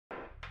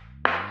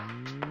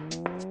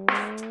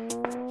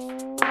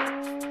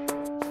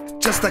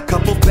Just a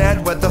couple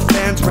bad weather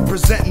fans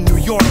representing New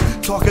York,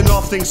 talking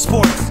all things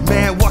sports.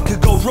 Man, what could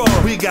go wrong?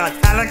 We got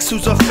Alex,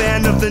 who's a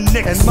fan of the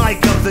Knicks, and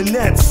Mike of the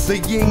Nets. The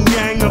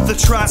yin-yang of the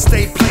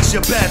tri-state, place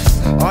your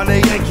bets on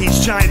the Yankees,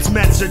 Giants,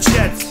 Mets, or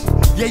Jets.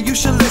 Yeah, you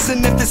should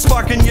listen if they're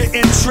sparking your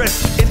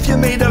interest. If you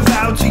made a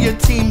vow to your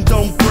team,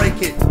 don't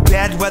break it.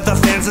 Bad weather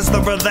fans is the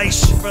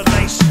relation.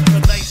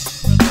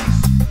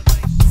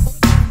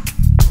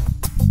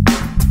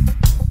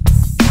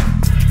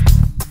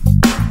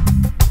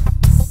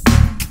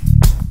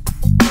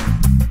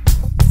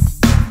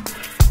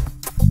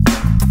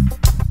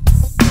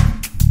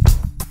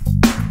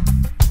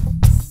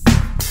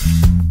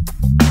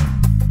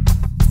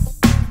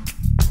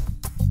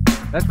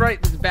 That's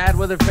right. This is Bad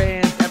Weather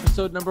Fans,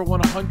 episode number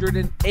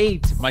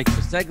 108. Mike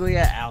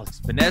Biseglia, Alex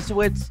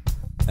Benesowitz,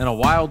 and a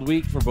wild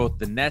week for both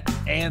the Nets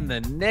and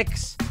the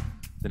Knicks.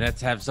 The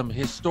Nets have some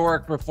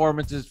historic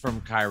performances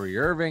from Kyrie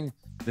Irving.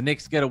 The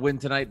Knicks get a win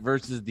tonight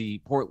versus the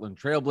Portland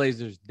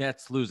Trailblazers.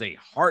 Nets lose a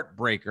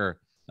heartbreaker,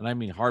 and I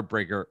mean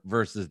heartbreaker,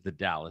 versus the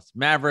Dallas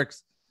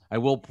Mavericks. I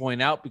will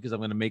point out, because I'm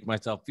going to make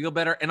myself feel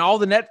better, and all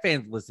the Net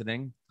fans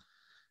listening,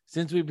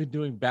 since we've been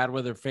doing Bad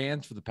Weather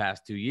Fans for the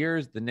past 2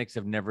 years, the Knicks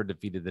have never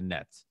defeated the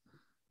Nets.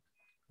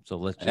 So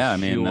let's just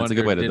that's a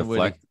good way to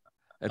deflect.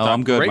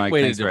 I'm good, Mike.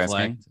 Thanks for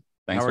asking.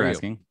 Thanks for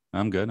asking.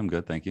 I'm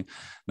good. Thank you.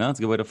 No, it's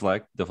a good way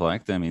to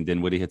deflect. I mean,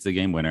 Dinwiddie hits the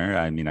game winner.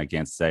 I mean, I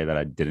can't say that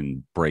I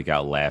didn't break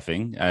out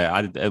laughing.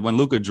 When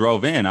Luka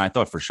drove in, I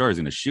thought for sure he was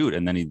going to shoot,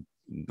 and then he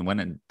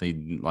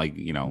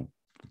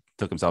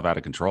took himself out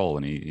of control,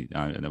 and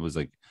and it was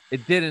like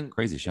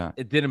crazy shot.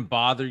 It didn't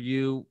bother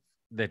you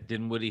that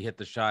Dinwiddie hit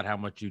the shot, how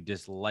much you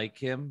dislike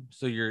him?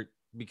 So you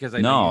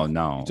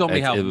told me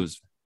how it was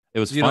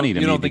funny to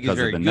me because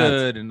of the good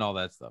Nets and all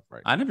that stuff,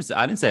 right? I didn't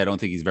say I don't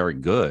think he's very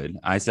good.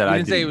 I said I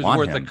didn't say it was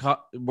worth him.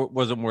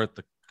 Wasn't worth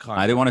the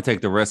contract. I didn't want to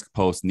take the risk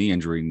post knee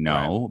injury,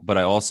 no. Right. But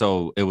I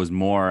also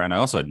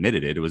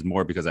admitted it. It was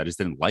more because I just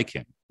didn't like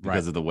him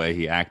because of the way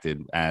he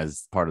acted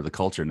as part of the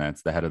Culture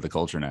Nets, the head of the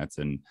Culture Nets,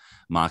 and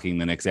mocking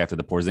the Knicks after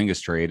the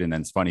Porzingis trade. And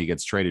then it's funny, he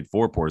gets traded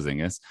for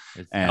Porzingis,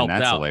 and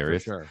that's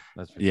hilarious. For sure.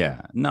 That's for sure.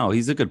 No,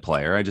 he's a good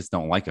player. I just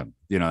don't like him.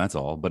 That's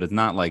all. But it's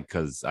not like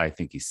because I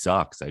think he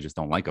sucks. I just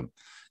don't like him.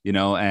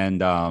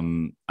 And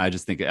I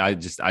just think I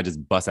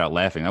just bust out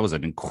laughing. That was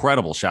an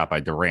incredible shot by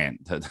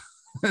Durant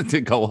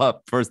to go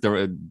up first.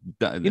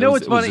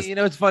 What's funny?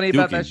 What's funny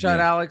about that shot,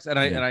 Alex? And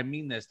I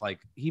mean this. Like,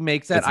 he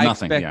makes that. I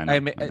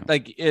expect.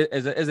 Like,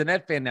 as a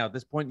Net fan now at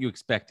this point, you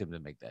expect him to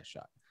make that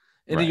shot,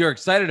 and you're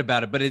excited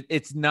about it. But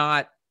it's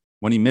not.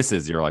 When he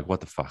misses, you're like, "What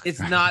the fuck?"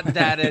 It's not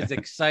that as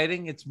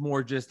exciting. It's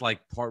more just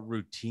like part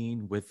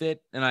routine with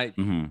it. And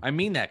I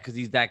mean that because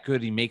he's that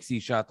good. He makes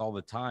these shots all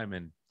the time,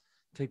 and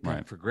take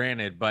that for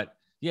granted. But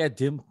yeah,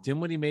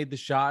 Dinwiddie made the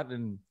shot,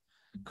 and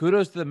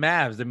kudos to the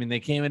Mavs. I mean, they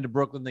came into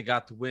Brooklyn, they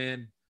got to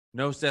win.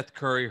 No Seth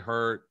Curry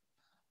hurt.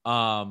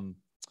 I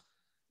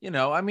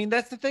mean,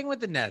 that's the thing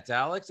with the Nets,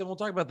 Alex. And we'll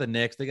talk about the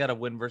Knicks. They got to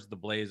win versus the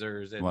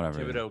Blazers and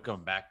Thibodeau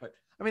coming back. But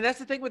I mean, that's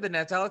the thing with the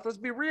Nets, Alex. Let's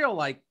be real.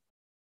 Like,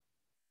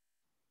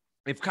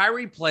 if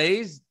Kyrie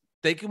plays,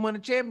 they can win a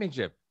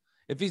championship.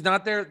 If he's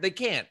not there, they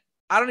can't.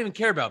 I don't even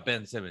care about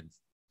Ben Simmons.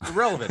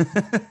 Irrelevant.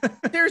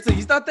 Seriously,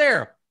 he's not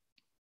there.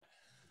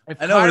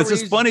 I know, but it's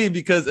just funny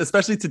because,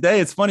 especially today,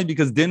 it's funny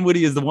because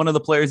Dinwiddie is one of the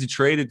players you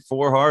traded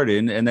for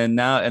Harden, and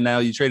now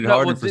you traded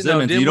Harden for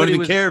Simmons. You don't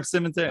even care if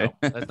Simmons there.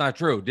 No, that's not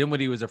true.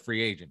 Dinwiddie was a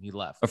free agent. He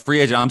left. A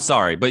free agent. I'm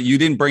sorry, but you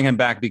didn't bring him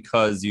back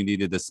because you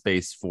needed the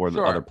space for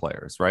the other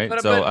players, right?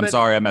 I'm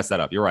sorry, I messed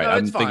that up. You're right.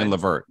 I'm thinking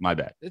LeVert. My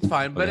bad. It's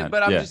fine,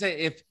 but I'm just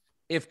saying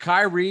if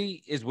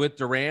Kyrie is with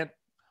Durant,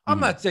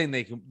 I'm not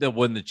saying they'll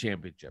win the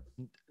championship.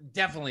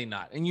 Definitely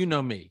not. And you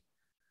know me.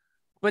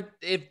 But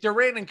if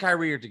Durant and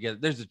Kyrie are together,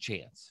 there's a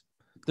chance.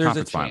 There's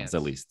a chance, finals,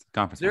 at least.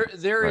 Conference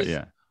there is.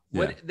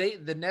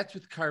 The Nets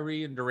with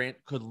Kyrie and Durant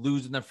could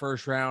lose in the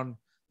first round.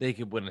 They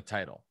could win a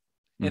title,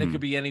 and it could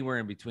be anywhere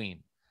in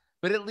between.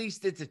 But at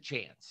least it's a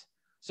chance.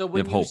 So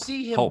when you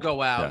see him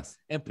go out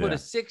and put a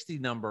 60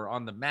 number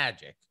on the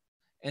Magic,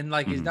 and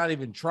he's not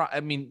even trying.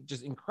 I mean,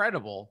 just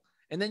incredible.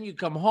 And then you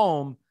come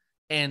home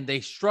and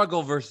they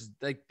struggle versus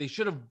they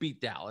should have beat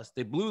Dallas.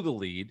 They blew the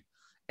lead,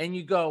 and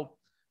you go,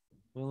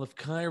 well, if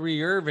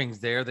Kyrie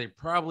Irving's there, they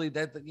probably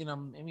that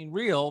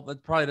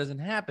probably doesn't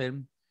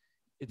happen.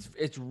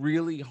 It's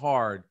really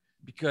hard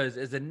because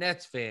as a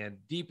Nets fan,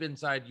 deep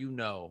inside,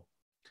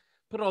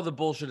 put all the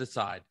bullshit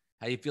aside.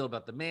 How you feel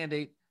about the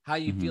mandate, how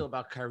you feel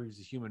about Kyrie as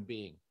a human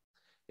being.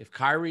 If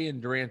Kyrie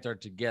and Durant are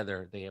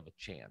together, they have a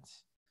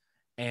chance.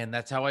 And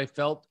that's how I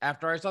felt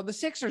after I saw the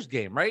Sixers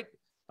game, right?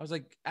 I was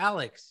like,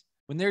 Alex,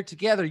 when they're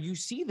together, you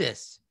see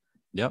this.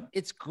 Yep.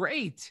 It's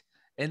great.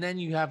 And then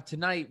you have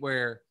tonight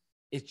where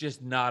it's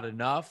just not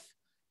enough.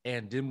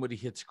 And Dinwiddie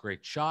hits a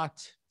great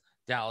shot.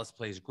 Dallas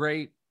plays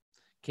great.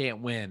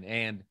 Can't win.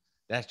 And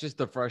that's just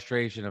the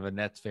frustration of a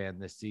Nets fan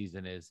this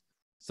season is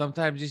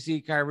sometimes you see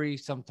Kyrie,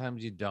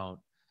 sometimes you don't.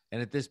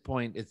 And at this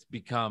point, it's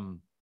become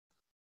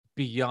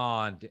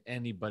beyond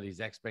anybody's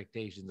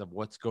expectations of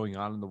what's going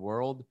on in the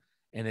world.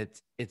 And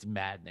it's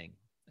maddening.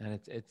 And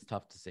it's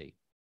tough to see.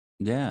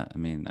 Yeah, I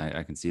mean,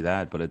 I can see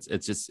that, but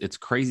it's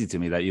crazy to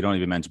me that you don't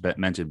even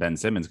mention Ben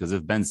Simmons, because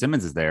if Ben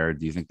Simmons is there,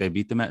 do you think they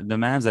beat the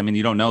Mavs? I mean,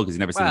 you don't know because you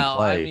never seen him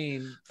play. I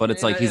mean, but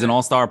it's like he's an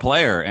all-star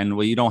player, and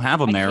you don't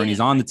have him there, and he's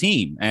on the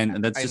team,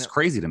 and that's just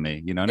crazy to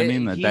me. You know what I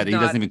mean? That he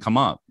doesn't even come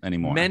up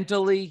anymore.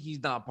 Mentally,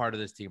 he's not part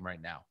of this team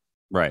right now.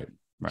 Right.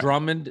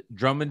 Drummond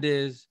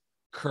is.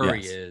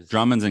 Curry is.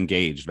 Drummond's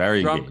engaged,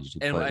 very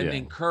engaged.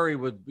 And Curry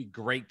would be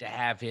great to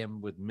have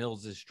him with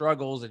Mills'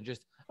 struggles, and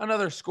just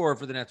another scorer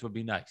for the Nets would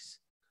be nice.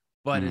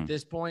 But at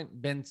this point,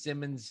 Ben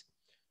Simmons,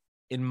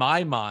 in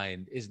my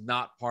mind, is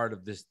not part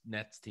of this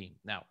Nets team.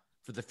 Now,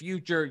 for the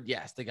future,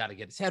 yes, they got to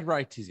get his head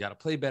right. He's got to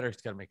play better.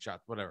 He's got to make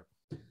shots, whatever.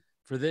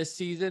 For this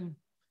season,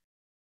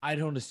 I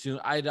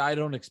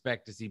don't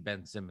expect to see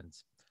Ben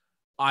Simmons.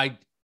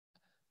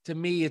 To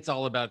me, it's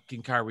all about,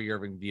 can Kyrie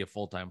Irving be a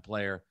full-time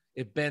player?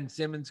 If Ben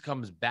Simmons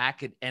comes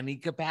back at any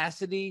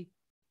capacity,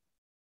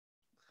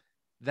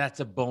 that's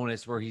a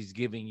bonus where he's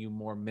giving you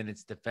more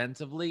minutes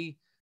defensively,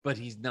 but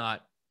he's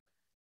not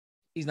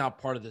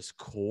part of this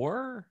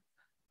core.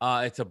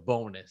 It's a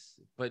bonus,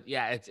 but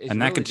yeah, it's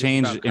and that really could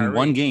change in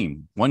one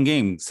game. One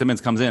game,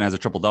 Simmons comes in, has a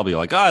triple-double.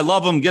 Like, I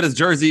love him. Get his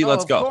jersey.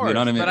 Let's go. Course, you know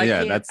what I mean? But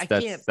yeah,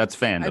 that's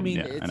fandom. I mean,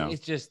 yeah,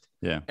 it's just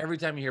every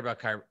time you hear about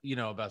Kyrie,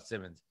 about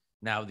Simmons.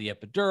 Now the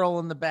epidural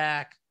in the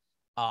back.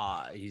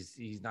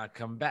 He's not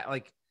coming back.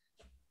 Like,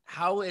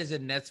 how as a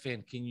Nets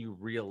fan can you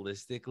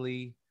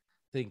realistically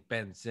think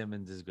Ben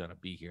Simmons is going to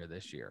be here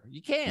this year?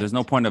 You can't. There's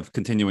no point of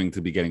continuing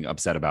to be getting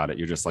upset about it.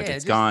 You're just like,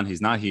 it's gone.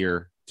 He's not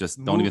here.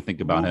 Just don't even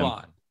think about him.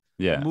 On.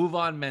 Yeah. Move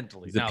on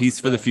mentally. It's a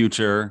piece for the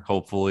future,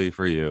 hopefully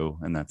for you.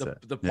 And that's it.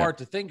 The part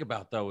to think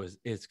about, though,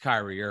 is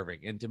Kyrie Irving.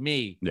 And to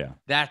me,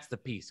 that's the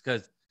piece,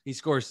 because he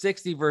scores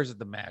 60 versus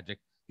the Magic.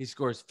 He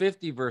scores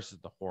 50 versus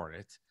the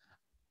Hornets.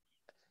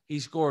 He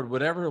scored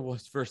whatever it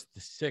was versus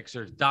the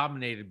Sixers,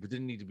 dominated, but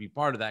didn't need to be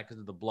part of that because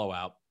of the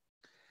blowout.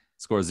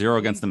 Score 0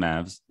 against the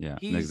Mavs. Yeah,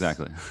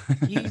 exactly.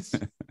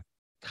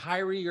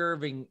 Kyrie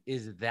Irving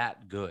is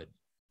that good.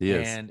 He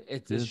is. And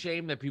it's a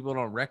shame that people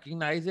don't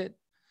recognize it.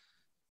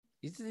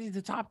 He's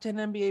the top 10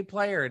 NBA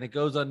player, and it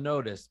goes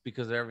unnoticed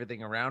because of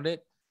everything around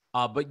it.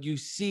 But you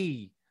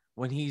see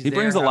when he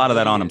brings a lot of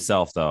that on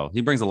himself, though.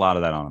 He brings a lot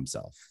of that on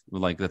himself,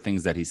 like the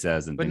things that he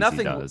says and things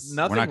he does.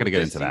 We're not going to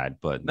get into that,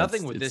 but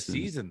nothing with this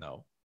season,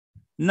 though.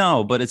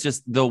 No, but it's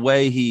just the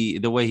way he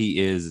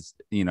is.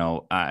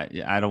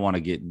 I don't want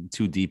to get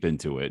too deep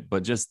into it,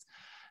 but just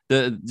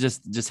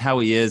how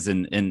he is,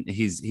 and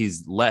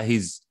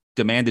he's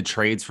demanded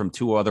trades from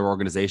 2 other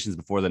organizations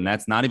before the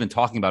Nets. Not even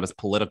talking about his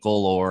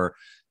political or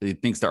he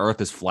thinks the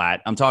earth is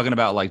flat. I'm talking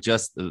about like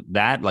just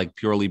that, like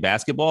purely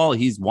basketball.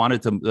 He's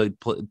wanted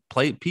to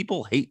play.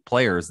 People hate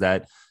players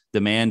that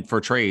demand for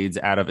trades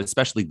out of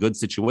especially good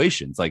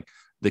situations. Like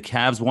the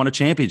Cavs won a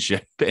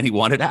championship and he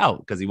wanted out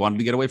because he wanted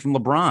to get away from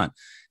LeBron.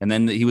 And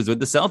then he was with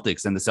the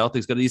Celtics, and the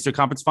Celtics go to the Eastern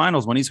Conference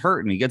Finals when he's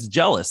hurt and he gets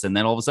jealous. And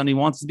then all of a sudden he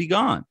wants to be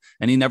gone,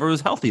 and he never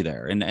was healthy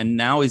there. And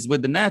now he's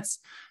with the Nets.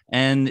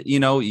 And,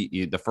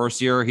 the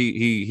first year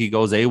he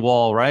goes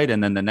AWOL, right?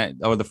 And then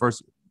the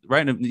first,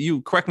 right?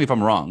 You correct me if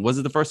I'm wrong. Was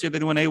it the first year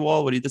they went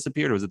AWOL when he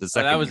disappeared, or was it the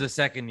second? That was the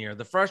second year.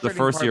 The first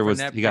year was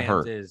he got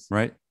hurt,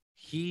 right?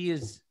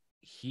 He's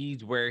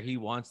where he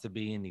wants to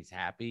be, and he's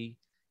happy.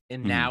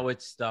 And now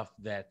it's stuff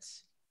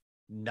that's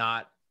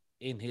not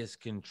in his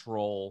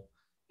control.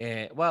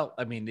 And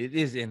it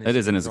is in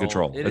his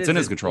control. It's in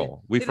his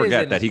control. We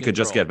forget that he could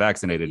just get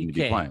vaccinated and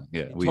be playing.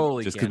 Yeah,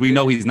 totally just because we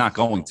know he's not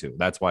going to.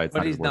 That's why it's but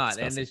not. He's not,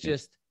 and it's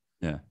just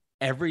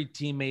every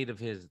teammate of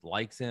his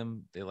likes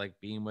him. They like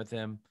being with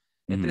him.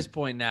 At this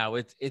point now,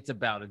 it's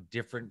about a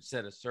different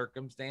set of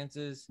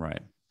circumstances,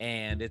 right?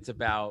 And it's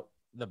about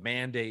the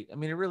mandate. I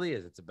mean, it really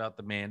is. It's about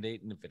the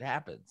mandate, and if it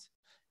happens.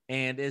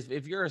 And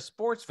if you're a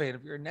sports fan,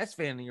 if you're a Nets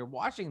fan and you're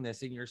watching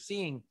this and you're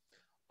seeing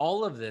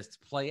all of this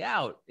play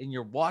out and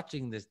you're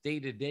watching this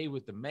day to day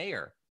with the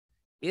mayor,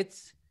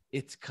 it's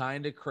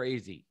kind of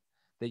crazy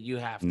that you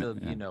have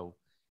to,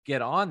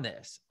 get on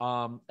this.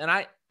 And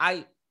I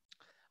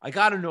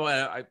got to know,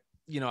 I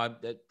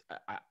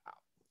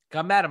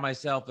got mad at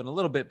myself in a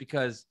little bit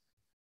because,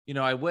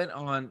 I went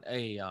on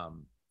a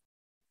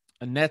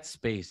Nets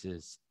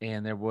Spaces,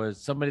 and there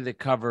was somebody that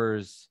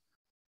covers,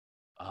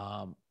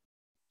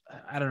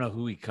 I don't know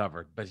who he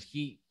covered, but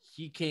he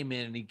came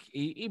in and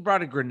he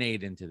brought a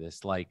grenade into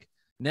this. Like,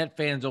 Net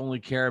fans only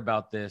care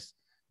about this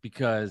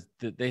because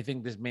they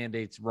think this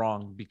mandate's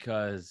wrong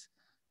because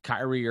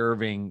Kyrie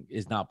Irving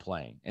is not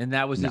playing. And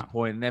that was his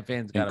point. And Net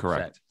fans got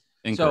upset.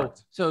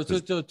 Incorrect. So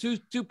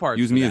two parts.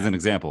 Use me as an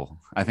example.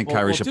 I think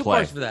Kyrie should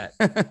play. 2 parts for that.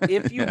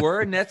 If you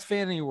were a Nets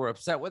fan and you were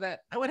upset with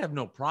that, I would have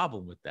no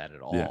problem with that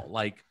at all. Yeah.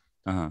 Like,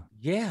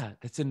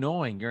 that's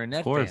annoying. You're a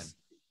Net fan.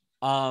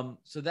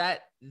 So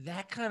that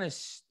kind of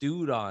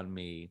stewed on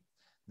me,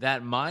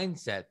 that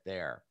mindset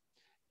there.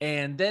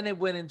 And then it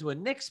went into a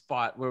Knicks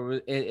spot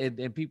where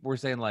and people were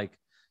saying like,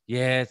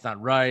 yeah, it's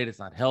not right. It's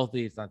not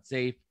healthy. It's not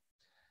safe.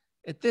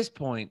 At this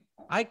point,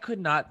 I could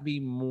not be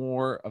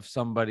more of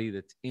somebody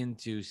that's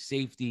into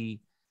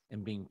safety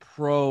and being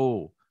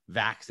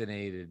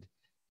pro-vaccinated.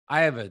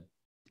 I have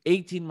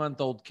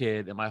 18-month-old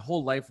kid, and my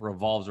whole life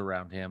revolves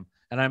around him,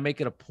 and I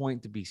make it a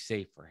point to be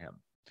safe for him.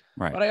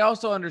 Right. But I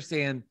also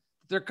understand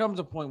there comes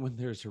a point when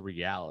there's a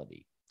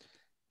reality.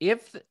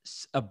 If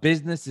a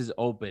business is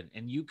open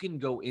and you can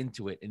go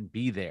into it and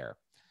be there,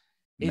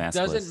 it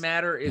doesn't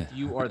matter if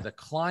you are the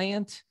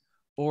client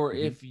or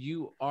if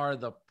you are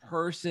the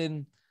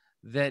person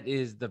that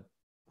is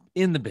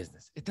in the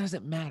business. It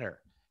doesn't matter.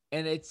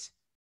 And it's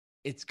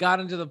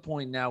gotten to the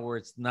point now where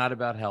it's not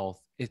about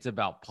health. It's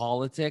about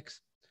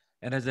politics.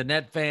 And as a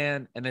Net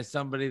fan and as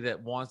somebody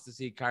that wants to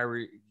see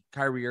Kyrie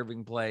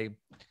Irving play,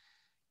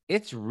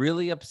 it's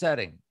really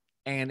upsetting.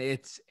 And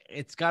it's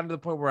gotten to the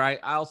point where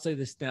I'll say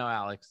this now,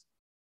 Alex.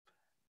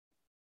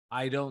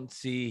 I don't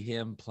see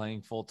him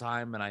playing full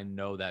time, and I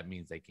know that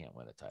means they can't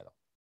win a title.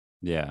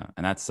 Yeah,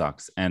 and that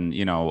sucks. And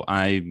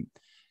I'm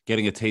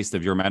getting a taste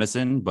of your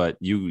medicine, but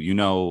you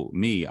know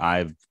me,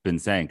 I've been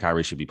saying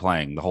Kyrie should be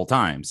playing the whole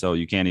time. So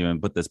you can't even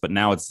put this, but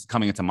now it's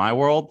coming into my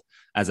world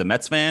as a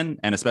Mets fan,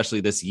 and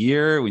especially this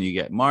year when you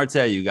get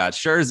Marte, you got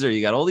Scherzer,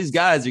 you got all these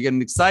guys, you're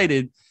getting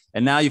excited,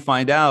 and now you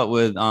find out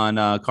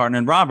on Carton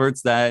and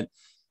Roberts that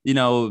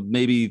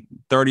maybe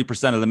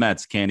 30% of the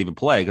Mets can't even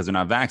play because they're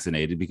not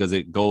vaccinated, because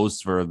it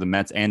goes for the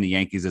Mets and the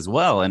Yankees as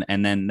well.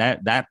 And then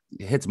that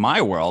hits my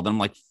world. And I'm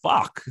like,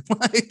 fuck,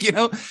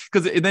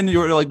 because then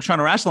you're like trying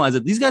to rationalize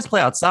it. These guys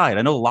play outside.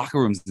 I know locker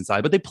rooms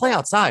inside, but they play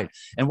outside.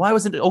 And why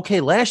wasn't it okay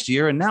last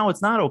year? And now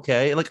it's not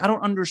okay. Like, I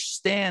don't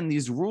understand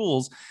these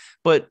rules.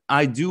 But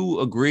I do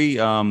agree.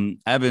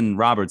 Evan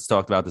Roberts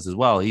talked about this as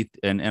well.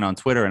 And on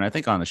Twitter, and I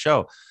think on the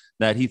show,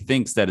 that he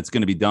thinks that it's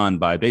going to be done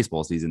by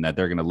baseball season, that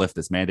they're going to lift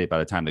this mandate by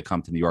the time they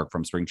come to New York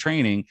from spring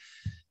training.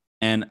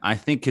 And I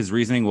think his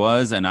reasoning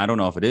was, and I don't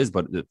know if it is,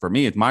 but for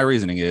me, my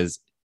reasoning is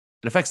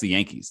it affects the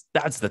Yankees.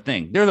 That's the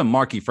thing. They're the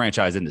marquee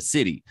franchise in the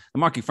city, the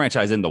marquee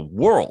franchise in the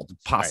world,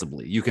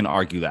 possibly. Right. You can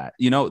argue that.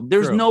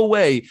 There's no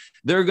way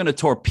they're going to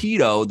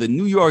torpedo the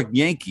New York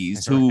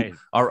Yankees, who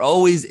are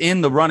always in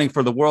the running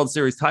for the World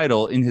Series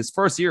title, in his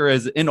first year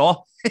as in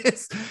all.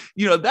 That's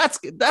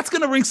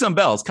going to ring some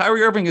bells.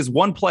 Kyrie Irving is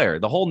one player.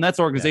 The whole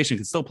Nets organization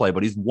can still play,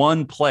 but he's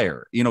one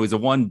player. He's a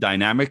one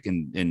dynamic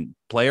and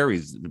player.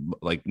 He's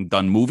like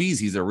done movies.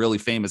 He's a really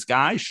famous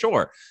guy.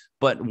 Sure.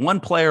 But one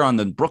player on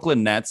the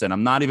Brooklyn Nets, and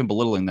I'm not even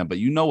belittling them, but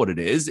you know what it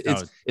is.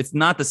 It's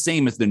not the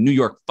same as the New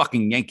York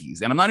fucking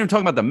Yankees. And I'm not even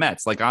talking about the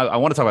Mets. Like, I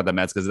want to talk about the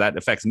Mets because that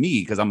affects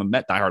me, because I'm a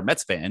diehard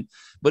Mets fan.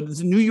 But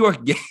it's New York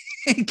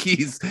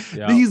Yankees.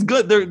 Yeah. He's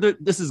good.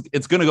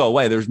 It's going to go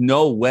away. There's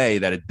no way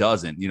that it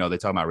doesn't. They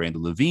talk about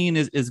Randall Levine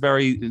is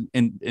very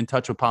in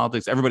touch with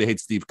politics. Everybody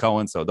hates Steve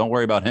Cohen, so don't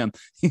worry about him.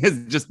 He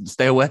is just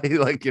stay away.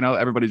 Like,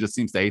 everybody just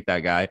seems to hate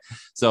that guy.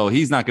 So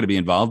he's not going to be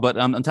involved. But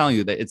I'm telling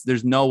you that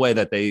there's no way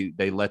that they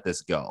let this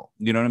go.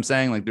 You know what I'm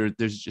saying? Like,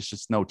 there's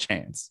just no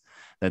chance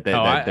that they're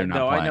not playing.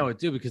 I know it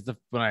too, because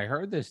when I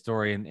heard this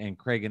story and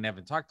Craig and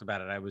Evan talked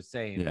about it, I was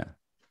saying,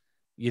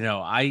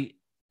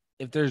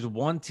 if there's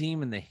one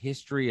team in the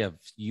history of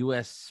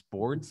U.S.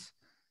 sports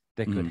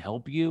that could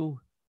help you,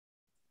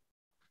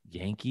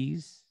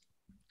 Yankees,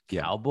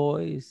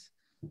 Cowboys,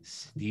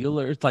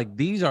 Steelers, like,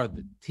 these are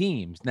the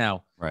teams.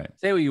 Now,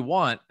 say what you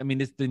want. I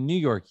mean, it's the New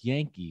York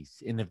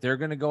Yankees, and if they're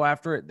going to go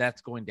after it,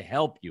 that's going to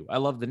help you. I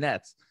love the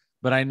Nets,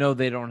 but I know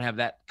they don't have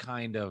that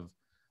kind of.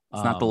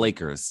 It's not the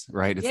Lakers,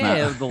 right? It's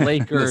not the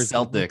Lakers, the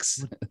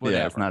Celtics.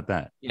 Yeah, it's not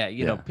that.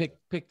 Yeah,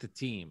 pick the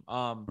team.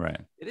 Right.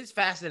 It is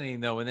fascinating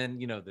though, and then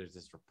there's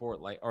this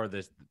report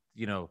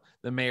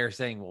the mayor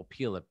saying we'll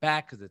peel it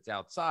back because it's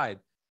outside.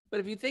 But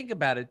if you think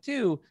about it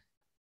too,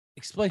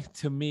 explain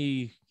to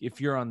me,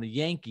 if you're on the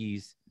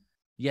Yankees,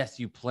 yes,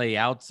 you play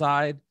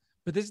outside,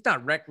 but this is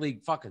not rec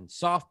league fucking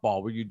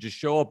softball where you just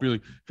show up. You're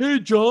like, hey,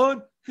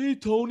 John. Hey,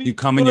 Tony. You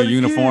come in your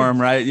uniform,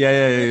 right?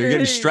 Yeah. You're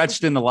getting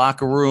stretched in the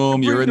locker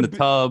room. You're in the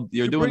tub.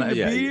 You're doing that.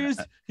 Beers.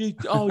 I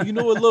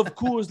love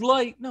Coors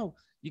Light. No,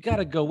 you got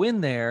to go in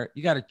there.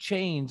 You got to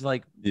change.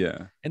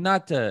 And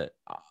not to,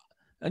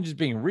 I'm just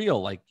being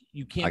real. Like,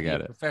 you can't be a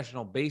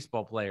professional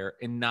baseball player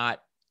and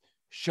not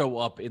show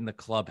up in the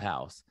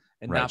clubhouse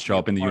and not show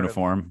up in the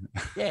uniform.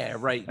 Yeah,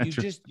 right.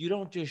 You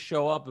don't just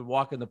show up and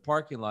walk in the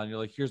parking lot. And you're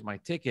like, here's my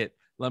ticket.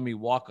 Let me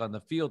walk on the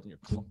field, and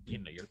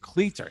your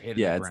cleats are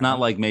hitting. Yeah, it's not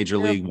like Major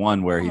League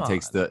One where he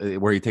takes the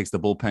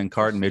bullpen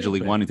cart. In Major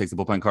League One, he takes the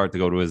bullpen cart to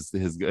go to his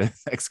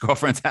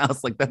ex-girlfriend's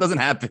house. Like, that doesn't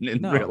happen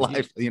in real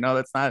life.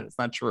 It's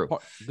not true.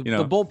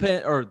 The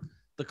bullpen or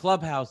the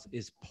clubhouse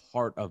is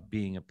part of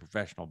being a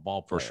professional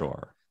ball player. For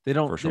sure. They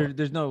don't.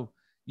 There's no.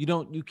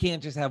 You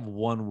can't just have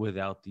one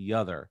without the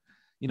other.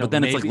 But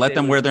then it's like, let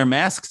them wear their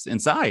masks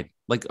inside.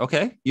 Like,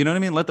 okay, you know what I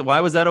mean?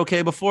 Why was that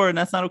okay before and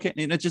that's not okay?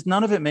 And it's just,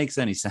 none of it makes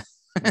any sense.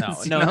 But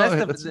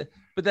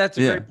that's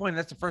a great point.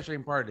 That's the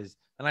frustrating part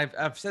and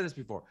I've said this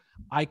before.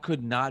 I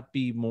could not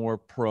be more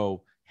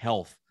pro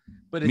health,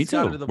 but me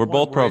too. We're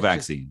both pro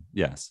vaccine.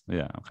 Yes.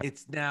 Yeah. Okay.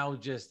 It's now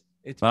just,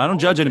 but I don't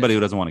judge anybody who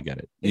doesn't want to get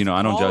it.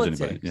 I don't judge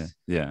anybody.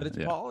 Yeah. But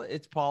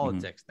it's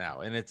politics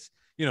now. And it's,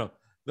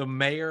 the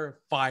mayor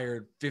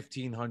fired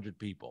 1,500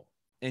 people.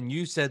 And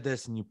you said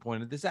this and you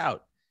pointed this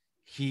out.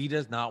 He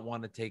does not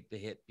want to take the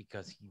hit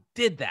because he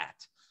did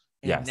that.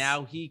 And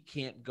now he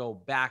can't go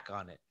back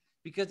on it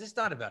because it's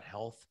not about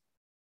health.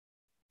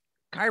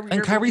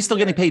 Kyrie's still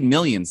getting paid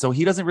millions, so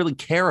he doesn't really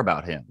care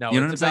about him. No, you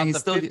know it's what I'm saying?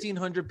 He's about the still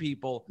 1,500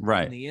 people,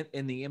 right?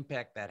 And the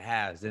impact that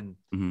has, and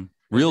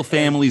real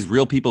families,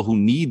 real people who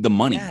need the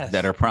money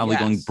that are probably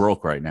going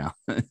broke right now.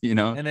 You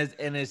know, and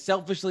as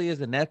selfishly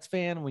as a Nets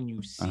fan, when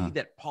you see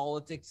that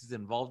politics is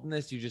involved in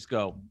this, you just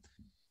go,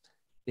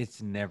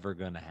 "It's never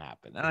going to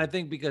happen." And I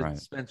think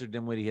because Spencer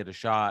Dinwiddie hit a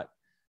shot,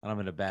 and I'm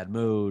in a bad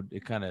mood,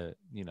 it kind of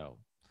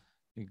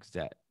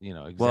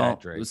exaggerates. Well,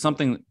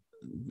 something.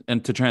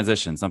 And to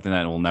transition, something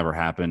that will never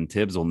happen.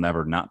 Thibs will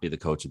never not be the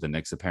coach of the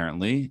Knicks,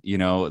 apparently. You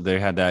know, they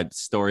had that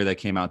story that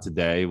came out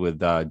today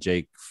with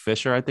Jake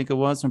Fisher, I think it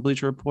was, from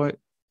Bleacher Report.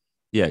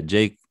 Yeah,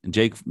 Jake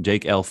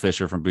L.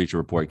 Fisher from Bleacher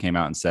Report came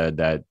out and said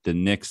that the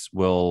Knicks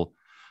will,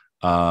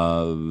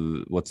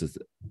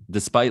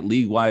 despite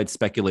league-wide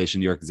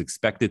speculation, New York is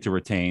expected to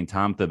retain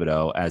Tom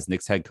Thibodeau as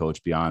Knicks head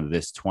coach beyond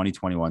this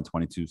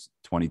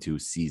 2021-22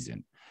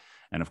 season.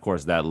 And of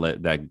course, that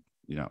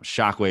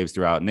shockwaves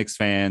throughout Knicks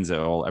fans.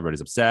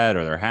 Everybody's upset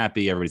or they're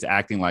happy. Everybody's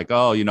acting like,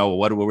 oh,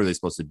 what were they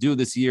supposed to do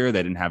this year?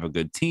 They didn't have a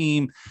good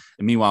team.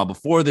 And meanwhile,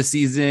 before the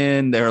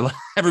season,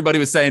 everybody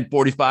was saying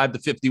 45 to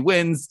 50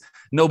 wins.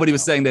 Nobody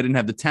was saying they didn't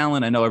have the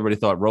talent. I know everybody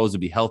thought Rose would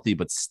be healthy,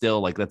 but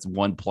still, that's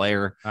one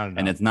player.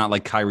 And it's not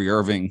like Kyrie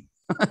Irving.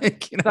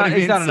 It's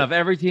not enough.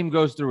 Every team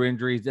goes through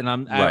injuries. And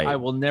I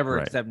will never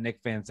accept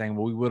Knicks fans saying,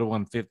 well, we would have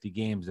won 50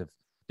 games if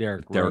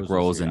Derrick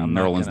Rose and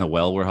Nerlens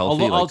Noel were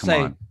healthy. I'll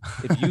say,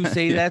 if you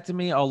say that to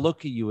me, I'll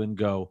look at you and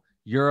go,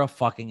 "You're a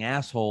fucking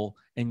asshole,"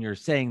 and you're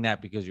saying that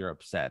because you're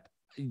upset.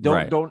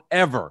 Don't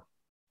ever.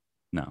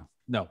 No.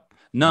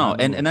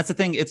 And that's the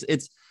thing.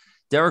 It's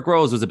Derrick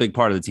Rose was a big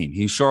part of the team.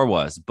 He sure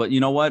was. But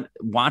you know what?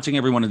 Watching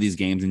every one of these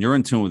games, and you're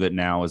in tune with it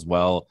now as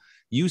well.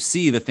 You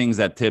see the things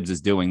that Thibs is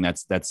doing.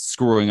 That's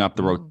screwing up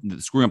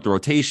the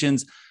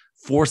rotations,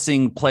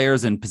 forcing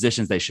players in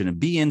positions they shouldn't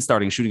be in,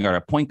 starting shooting guard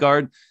at point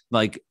guard,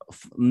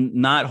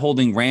 not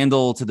holding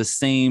Randall to the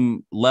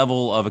same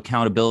level of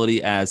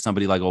accountability as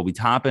somebody like Obi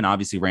Toppin.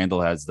 Obviously, Randall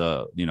has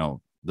the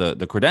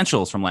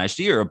credentials from last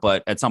year,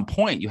 but at some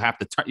point you have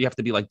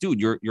to be like,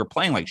 dude, you're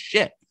playing like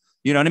shit.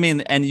 You know what I mean?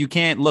 And you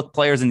can't look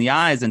players in the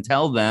eyes and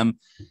tell them,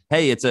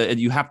 hey,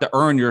 you have to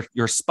earn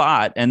your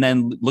spot. And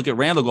then look at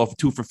Randall go for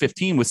 2 for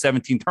 15 with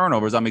 17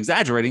 turnovers. I'm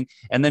exaggerating.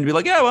 And then be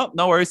like, yeah, well,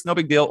 no worries. No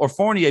big deal. Or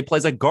Fournier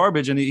plays like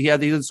garbage and he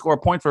didn't score a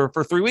point for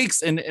 3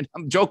 weeks. And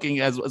I'm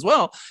joking as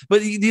well,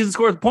 but he didn't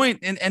score a point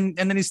and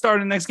then he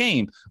started the next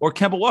game. Or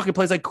Kemba Walker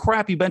plays like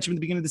crap. You bench him at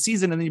the beginning of the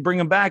season and then you bring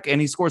him back and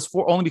he scores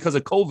 4 only because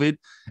of COVID.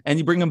 And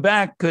you bring him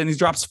back and he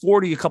drops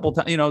 40 a couple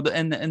times,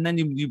 and then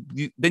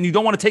you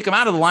don't want to take him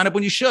out of the lineup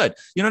when you should.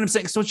 You know what I'm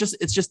saying? So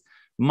it's just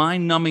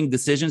mind-numbing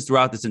decisions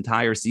throughout this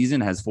entire season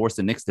has forced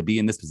the Knicks to be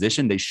in this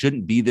position. They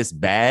shouldn't be this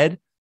bad.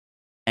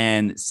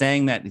 And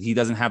saying that he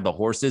doesn't have the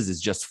horses is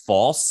just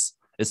false,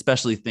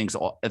 especially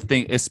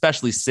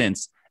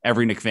since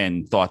every Knicks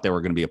fan thought they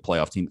were going to be a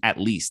playoff team, at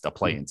least a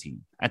play-in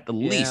team. At the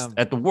least,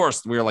 at the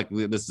worst, we were like,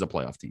 this is a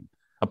playoff team,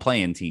 a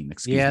play-in team.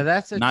 Excuse me.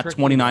 That's not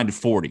 29 to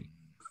 40.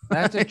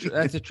 That's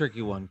a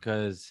tricky one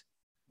because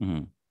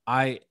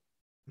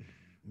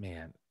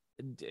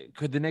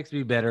could the Knicks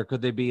be better?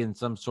 Could they be in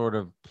some sort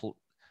of?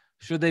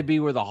 Should they be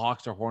where the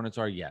Hawks or Hornets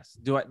are? Yes.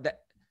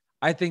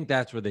 I think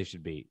that's where they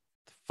should be.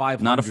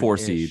 500, not a 4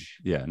 seed.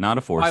 Yeah, not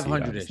a 4 seed.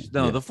 500-ish.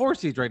 No, the 4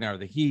 seeds right now are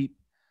the Heat.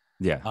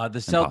 Yeah. The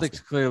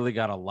Celtics clearly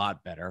got a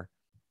lot better.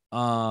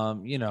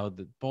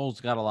 The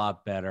Bulls got a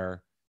lot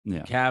better.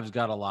 Yeah. Cavs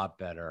got a lot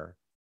better.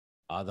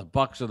 The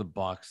Bucks are the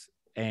Bucks,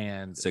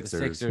 and the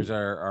Sixers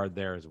are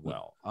there as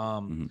well.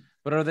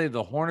 But are they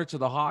the Hornets or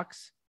the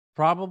Hawks?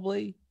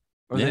 Probably.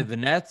 Or they the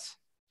Nets?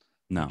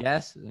 No.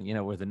 Yes.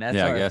 Where the Nets are.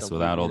 Yeah, I guess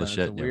without all the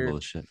shit.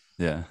 Bullshit.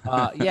 Yeah.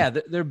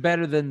 They're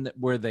better than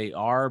where they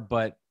are.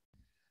 But,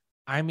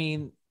 I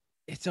mean,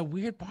 it's a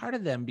weird part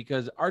of them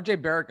because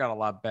RJ Barrett got a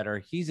lot better.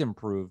 He's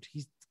improved.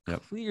 He's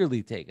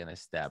clearly taken a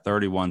step.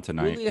 31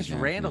 tonight. Julius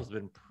Randle's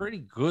been pretty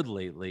good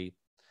lately.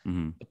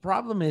 The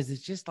problem is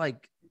it's just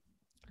like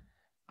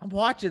I'm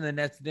watching the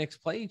Knicks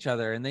play each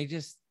other, and they're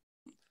just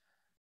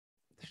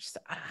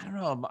I don't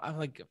know. I'm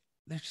like,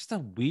 they're just a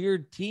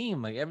weird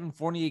team. Like Evan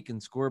Fournier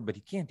can score, but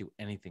he can't do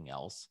anything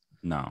else.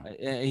 No,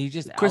 he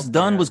just Chris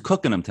Dunn was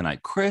cooking him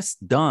tonight. Chris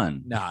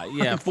Dunn,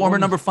 former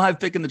number 5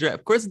 pick in the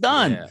draft. Chris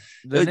Dunn,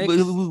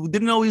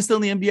 didn't know he was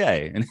still in the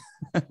NBA.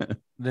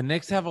 The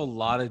Knicks have a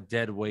lot of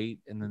dead weight,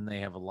 and then they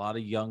have a lot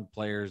of young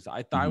players.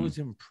 I thought I was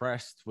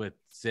impressed with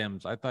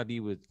Sims. I thought he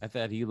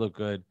looked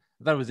good.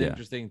 I thought it was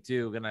interesting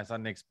too. And I saw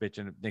Knicks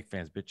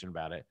fans bitching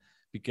about it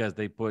because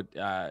they put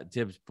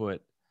Thibs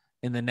put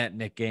in the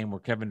Knicks game where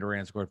Kevin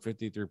Durant scored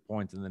 53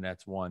 points and the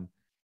Nets won,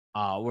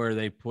 where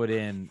they put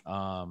in.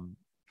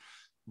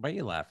 Why are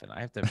you laughing?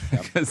 I have to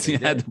because you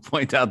had to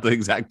point out the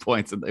exact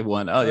points that they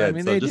won. Oh yeah, I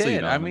mean they did. They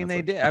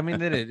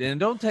did. And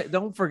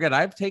don't forget,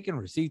 I've taken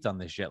receipts on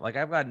this shit. Like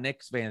I've got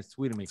Knicks fans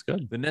tweeting me. It's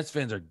good. The Nets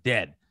fans are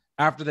dead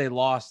after they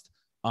lost.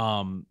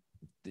 The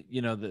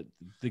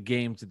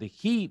game to the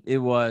Heat. They're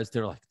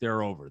like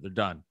they're over. They're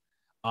done.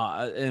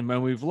 And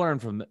when we've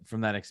learned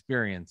from that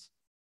experience,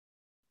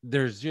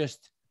 there's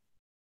just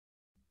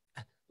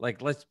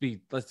like, let's be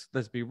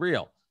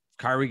real. If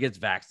Kyrie gets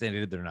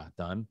vaccinated, they're not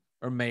done.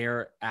 Or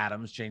Mayor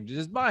Adams changes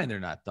his mind, they're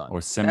not done. Or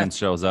Simmons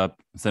shows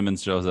up. And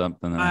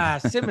then...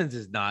 Simmons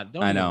is not.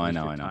 Don't I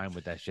know. time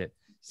with that shit.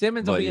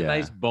 Simmons will be a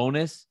nice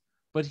bonus,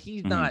 but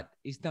he's not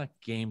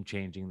game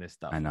changing this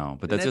stuff. I know,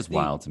 but that's just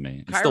wild to me.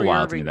 It's Kyrie still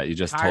wild Irving, to me that you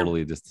just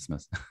totally just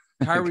dismiss.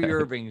 Kyrie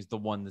Irving is the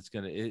one that's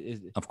gonna.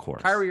 Of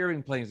course, Kyrie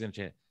Irving playing is gonna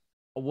change.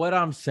 What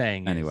I'm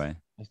saying anyway.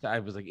 I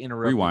was like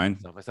interrupting rewind.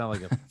 myself. I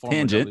sound like a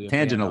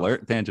tangent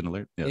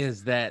alert. Yes.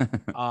 Is that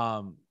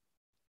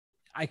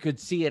I could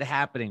see it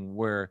happening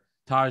where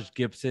Taj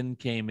Gibson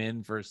came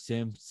in for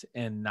Sims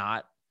and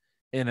not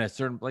in a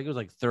certain, like it was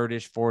like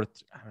third-ish,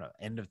 fourth, I don't know,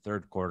 end of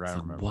third quarter. I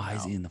don't remember. Why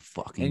is he in the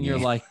fucking And game? you're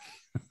like,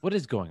 what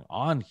is going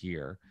on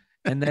here?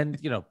 And then,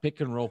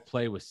 pick and roll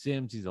play with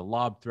Sims. He's a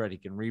lob threat. He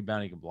can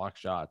rebound. He can block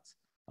shots.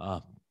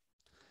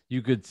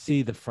 You could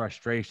see the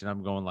frustration.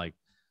 I'm going like,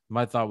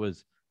 my thought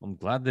was, I'm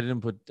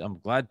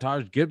glad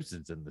Taj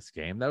Gibson's in this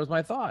game. That was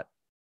my thought.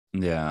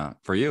 Yeah,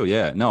 for you.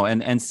 Yeah, no.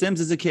 And Sims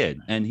is a kid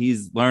and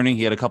he's learning.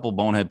 He had a couple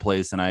bonehead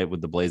plays tonight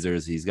with the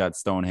Blazers. He's got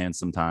stone hands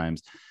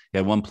sometimes. He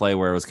had one play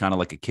where it was kind of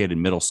like a kid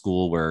in middle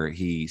school where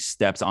he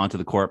steps onto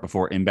the court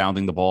before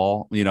inbounding the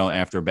ball,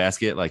 after a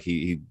basket, like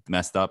he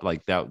messed up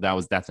like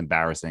that's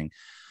embarrassing.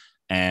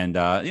 And,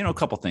 a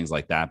couple things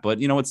like that. But,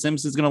 what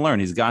Sims is going to learn,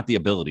 he's got the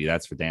ability.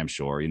 That's for damn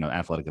sure,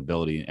 athletic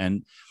ability.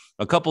 And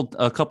a couple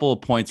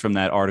of points from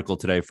that article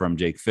today from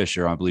Jake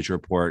Fisher on Bleacher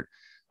Report.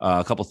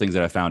 A couple of things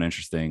that I found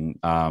interesting.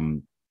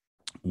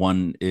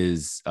 One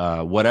is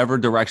whatever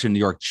direction New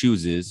York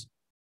chooses,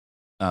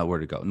 where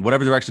to go. In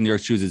whatever direction New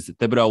York chooses,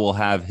 Thibodeau will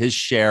have his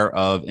share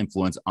of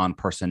influence on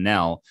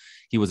personnel.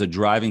 He was a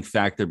driving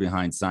factor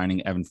behind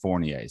signing Evan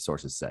Fournier,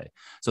 sources say.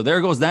 So there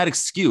goes that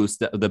excuse,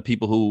 the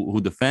people who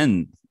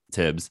defend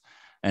Thibs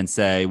and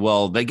say,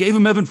 well, they gave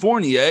him Evan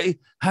Fournier.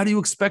 How do you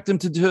expect him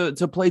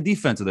to play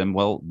defense with him?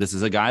 Well, this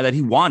is a guy that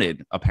he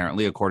wanted,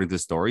 apparently, according to the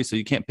story. So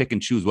you can't pick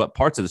and choose what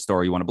parts of the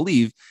story you want to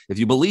believe. If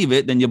you believe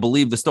it, then you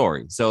believe the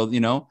story. So,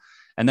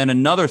 and then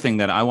another thing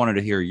that I wanted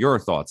to hear your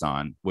thoughts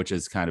on, which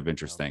is kind of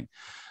interesting.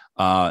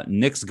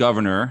 Knicks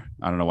governor,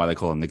 I don't know why they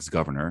call him Knicks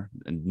governor,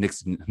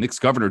 Knicks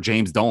governor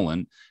James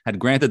Dolan had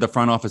granted the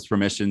front office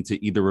permission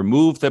to either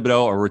remove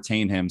Thibodeau or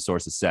retain him,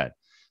 sources said.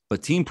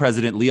 But team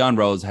president Leon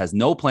Rose has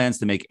no plans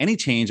to make any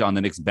change on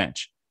the Knicks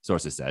bench,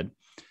 sources said.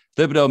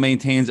 Thibodeau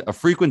maintains a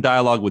frequent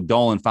dialogue with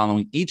Dolan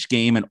following each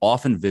game and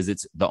often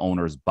visits the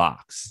owner's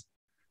box.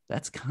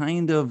 That's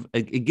kind of,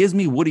 it gives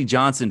me Woody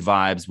Johnson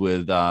vibes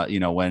with,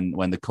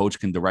 when the coach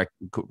can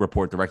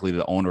report directly to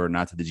the owner or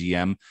not to the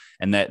GM,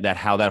 and that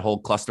how that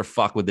whole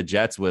clusterfuck with the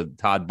Jets with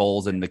Todd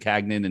Bowles and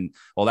McCagnon and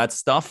all that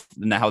stuff,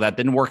 and how that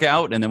didn't work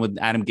out. And then with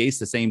Adam Gase,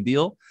 the same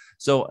deal.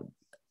 So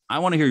I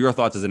want to hear your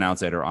thoughts as an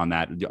outsider on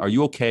that. Are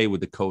you okay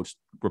with the coach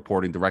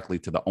reporting directly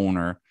to the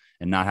owner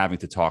and not having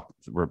to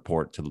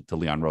report to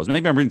Leon Rose?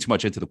 Maybe I'm reading too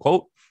much into the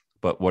quote,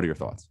 but what are your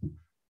thoughts?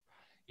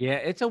 Yeah,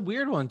 it's a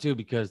weird one too,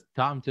 because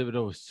Tom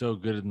Thibodeau was so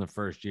good in the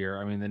first year.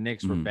 I mean, the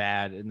Knicks were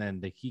bad, and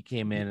then he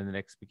came in and the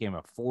Knicks became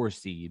a 4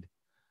 seed,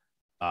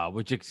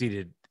 which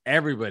exceeded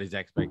everybody's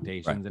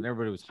expectations, right. And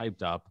everybody was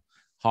hyped up.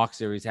 Hawk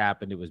series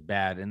happened. It was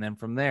bad. And then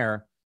from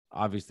there,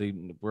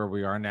 obviously where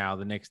we are now,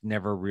 the Knicks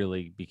never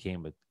really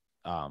became a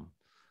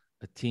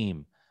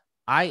team.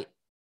 I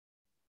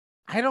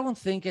don't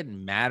think it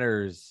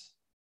matters.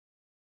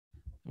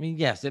 I mean,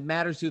 yes, it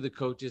matters who the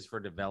coach is for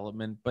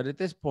development, but at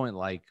this point,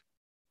 like,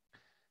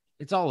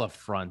 it's all a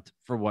front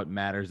for what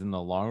matters in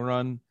the long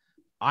run.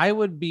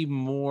 I'd be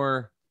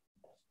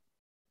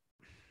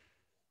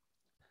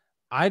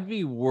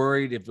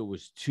worried if it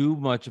was too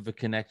much of a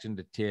connection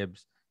to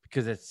Thibs,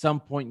 because at some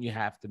point you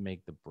have to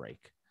make the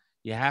break.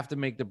 You have to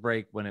make the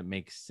break when it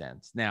makes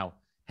sense. Now,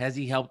 has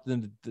he helped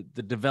in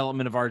the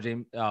development of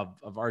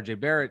RJ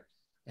Barrett?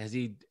 Has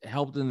he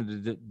helped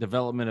in the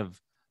development of,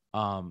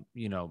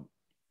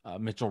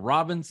 Mitchell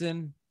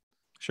Robinson?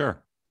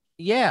 Sure.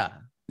 Yeah.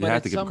 You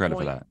have to give him credit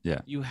for that.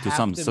 Yeah. You have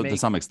to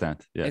some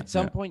extent. Yeah. At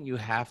some point you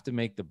have to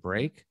make the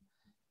break.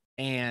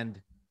 And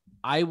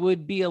I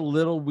would be a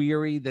little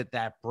weary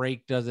that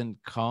break doesn't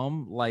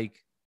come. Like,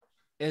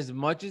 as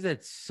much as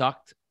it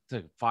sucked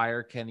to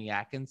fire Kenny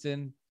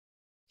Atkinson,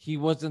 he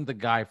wasn't the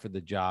guy for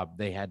the job.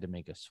 They had to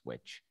make a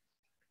switch.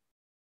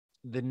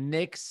 The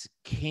Knicks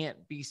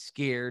can't be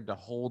scared to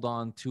hold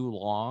on too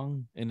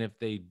long. And if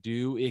they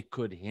do, it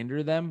could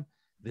hinder them.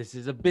 This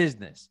is a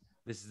business.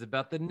 This is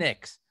about the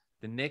Knicks.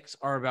 The Knicks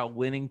are about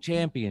winning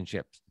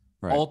championships.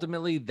 Right.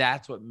 Ultimately,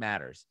 that's what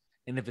matters.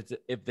 And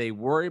if they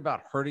worry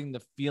about hurting the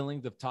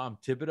feelings of Tom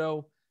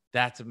Thibodeau,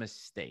 that's a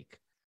mistake.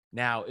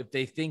 Now, if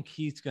they think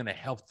he's going to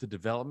help the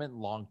development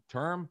long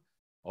term,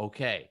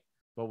 okay.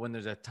 But when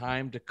there's a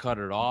time to cut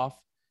it off,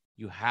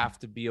 you have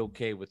to be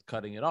okay with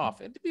cutting it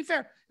off. And to be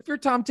fair, if you're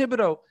Tom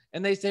Thibodeau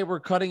and they say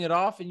we're cutting it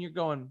off, and you're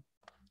going,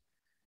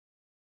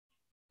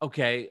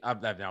 okay,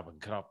 I've now been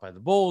cut off by the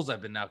Bulls.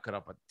 I've been now cut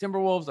off by the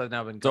Timberwolves. I've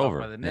now been cut off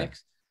by the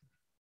Knicks.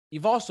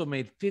 you've also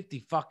made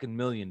 $50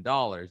 million.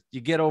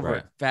 You get over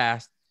it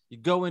fast. You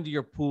go into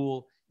your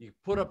pool, you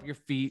put up your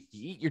feet,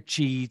 you eat your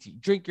cheese, you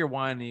drink your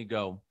wine, and you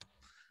go,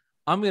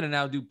 I'm going to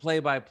now do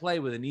play-by-play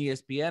with an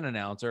ESPN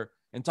announcer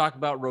and talk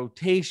about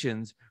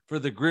rotations for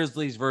the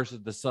Grizzlies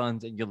versus the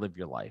Suns, and you live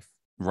your life.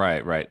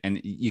 Right. And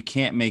you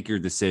can't make your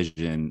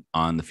decision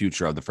on the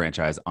future of the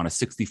franchise on a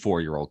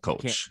 64-year-old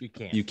coach.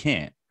 You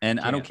can't. And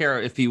I don't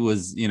care if he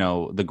was,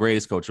 the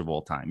greatest coach of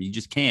all time. You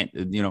just can't.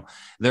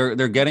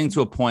 They're getting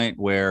to a point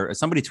where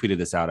somebody tweeted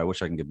this out. I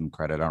wish I can give them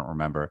credit. I don't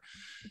remember.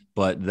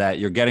 But that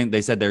you're getting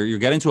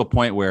to a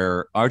point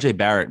where RJ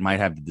Barrett might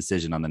have the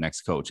decision on the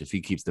next coach if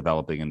he keeps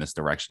developing in this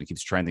direction. He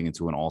keeps trending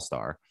into an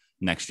all-star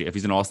next year. If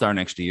he's an all-star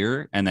next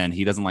year and then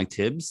he doesn't like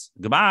Thibs,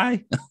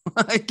 goodbye.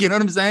 You know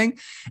what I'm saying?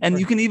 And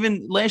you can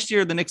even last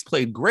year the Knicks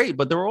played great,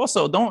 but there were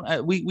also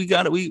we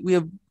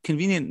have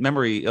convenient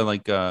memory,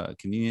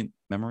 convenient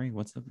memory.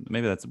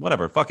 Maybe that's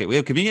whatever. Fuck it. We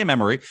have convenient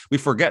memory. We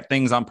forget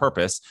things on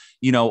purpose,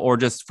 or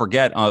just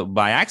forget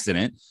by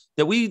accident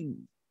that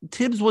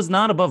Thibs was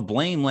not above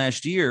blame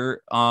last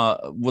year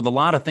with a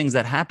lot of things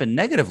that happened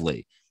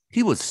negatively.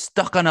 He was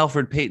stuck on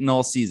Elfrid Payton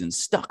all season,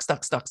 stuck on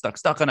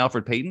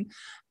Elfrid Payton.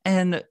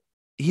 And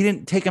he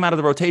didn't take him out of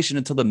the rotation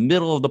until the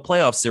middle of the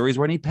playoff series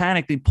when he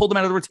panicked. He pulled him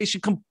out of the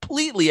rotation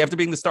completely after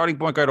being the starting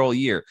point guard all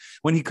year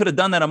when he could have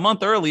done that a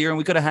month earlier and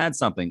we could have had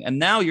something. And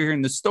now you're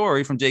hearing the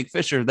story from Jake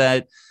Fisher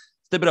that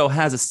Thibodeau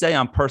has a say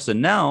on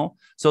personnel.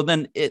 So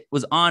then it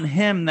was on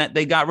him that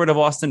they got rid of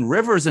Austin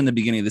Rivers in the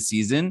beginning of the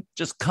season,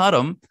 just cut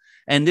him.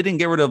 And they didn't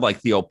get rid of like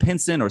Theo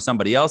Pinson or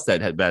somebody else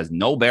that has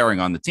no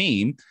bearing on the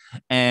team.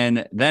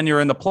 And then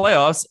you're in the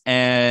playoffs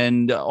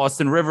and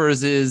Austin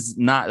Rivers is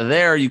not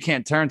there. You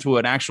can't turn to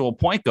an actual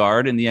point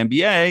guard in the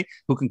NBA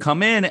who can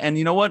come in. And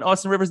you know what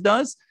Austin Rivers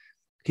does?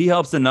 He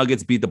helps the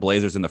Nuggets beat the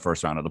Blazers in the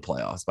first round of the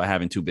playoffs by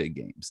having two big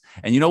games.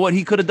 And you know what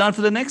he could have done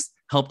for the Knicks?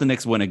 Help the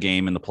Knicks win a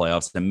game in the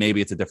playoffs. And maybe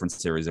it's a different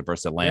series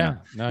versus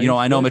Atlanta. Yeah,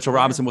 I know Mitchell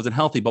Robinson wasn't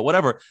healthy, but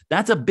whatever.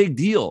 That's a big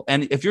deal.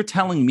 And if you're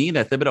telling me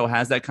that Thibodeau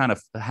has that kind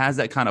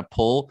of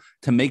pull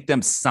to make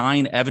them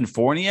sign Evan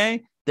Fournier,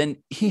 then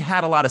he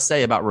had a lot to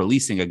say about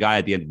releasing a guy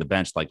at the end of the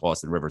bench like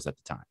Austin Rivers at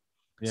the time.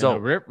 Yeah, so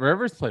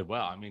Rivers played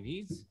well. I mean,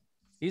 he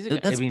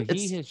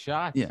hit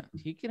shots. Yeah,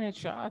 he can hit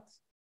shots.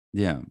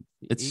 Yeah,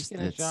 it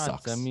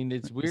sucks. I mean,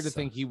 it's weird to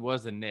think he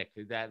was a Knick.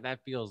 That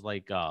feels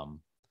like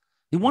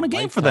he won a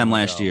game for them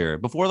last year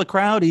before the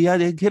crowd. He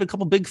hit a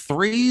couple big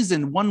threes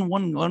and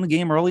won a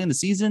game early in the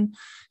season.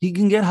 He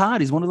can get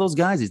hot. He's one of those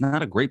guys. He's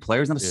not a great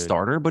player. He's not a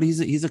starter, but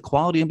he's a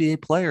quality NBA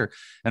player.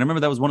 And I remember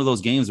that was one of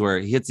those games where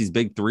he hits these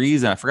big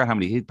threes. And I forgot how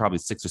many. He hit probably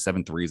 6 or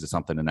 7 threes or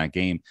something in that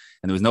game.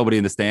 And there was nobody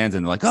in the stands.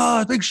 And they're like,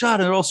 "Oh, big shot!"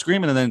 And they're all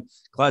screaming. And then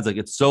Clyde's like,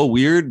 "It's so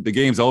weird. The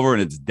game's over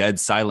and it's dead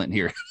silent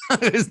here.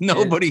 There's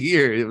nobody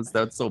here."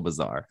 That's so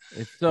bizarre.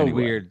 It's so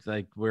weird,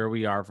 like where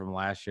we are from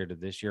last year to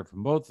this year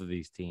from both of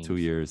these teams. 2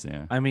 years,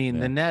 yeah. I mean,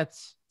 the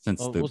Nets.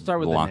 We'll start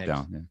with the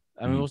lockdown. Knicks.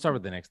 Yeah. I mean, we'll start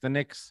with the Knicks. The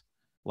Knicks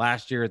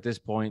last year at this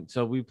point,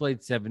 so we played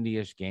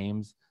 70-ish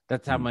games.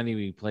 That's how many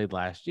we played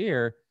last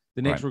year.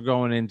 The Knicks were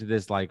going into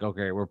this like,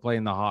 okay, we're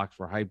playing the Hawks.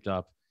 We're hyped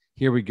up.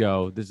 Here we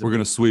go. We're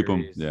gonna sweep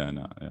them. Yeah,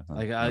 no. Yeah.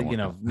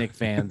 Like Knicks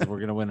fans, we're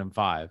gonna win them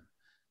 5.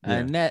 Yeah.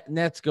 And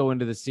Nets go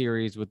into the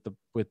series with the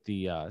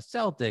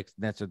Celtics.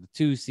 Nets are the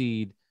 2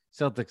 seed.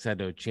 Celtics had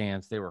no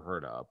chance. They were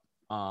hurt up.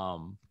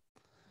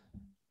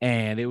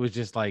 And it was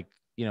just like,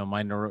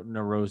 my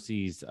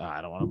neuroses.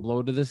 I don't want to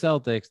blow to the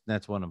Celtics.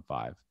 Nets won them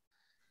 5.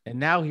 And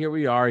now here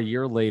we are a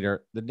year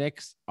later. The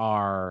Knicks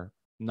are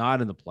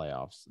not in the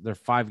playoffs. They're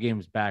 5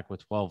 games back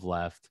with 12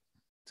 left.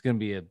 It's going to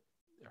be a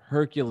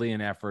Herculean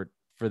effort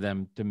for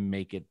them to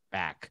make it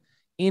back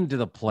into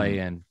the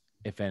play-in,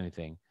 if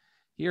anything.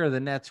 Here are the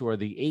Nets, who are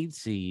the 8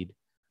 seed.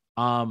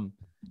 And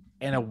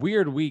a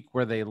weird week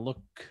where they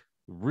look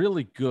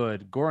really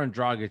good. Goran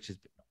Dragic has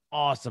been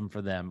awesome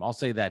for them. I'll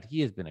say that.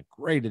 He has been a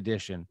great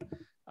addition.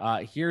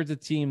 Here's a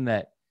team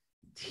that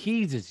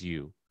teases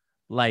you,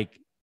 like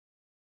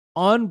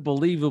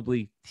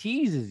unbelievably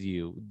teases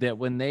you, that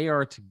when they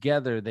are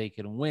together, they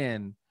can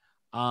win.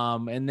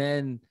 And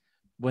then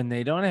when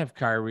they don't have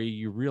Kyrie,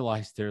 you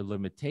realize their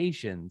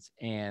limitations.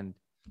 And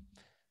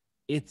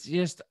it's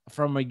just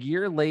from a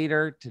year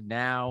later to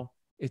now,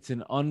 it's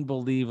an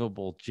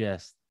unbelievable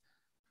just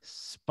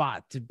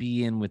spot to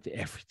be in with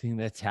everything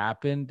that's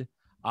happened.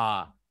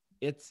 I'll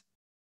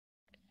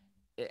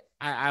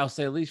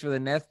say, at least for the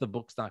Nets, the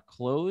book's not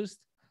closed.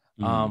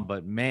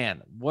 But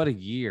man, what a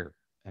year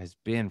has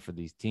been for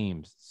these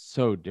teams.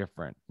 So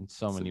different in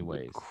so many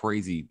ways.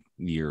 Crazy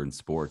year in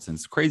sports. And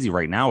it's crazy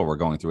right now what we're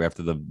going through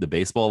after the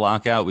baseball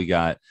lockout. We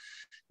got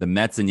the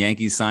Mets and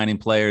Yankees signing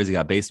players. You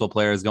got baseball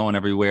players going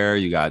everywhere.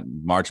 You got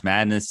March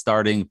Madness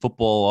starting.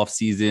 Football off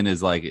season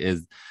is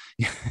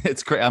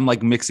it's crazy. I'm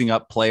like mixing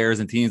up players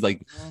and teams.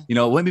 Like,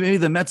 maybe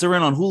the Mets are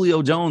in on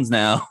Julio Jones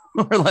now,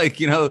 or like,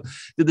 did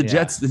the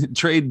Jets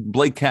trade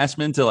Blake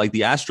Cashman to like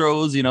the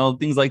Astros?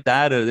 Things like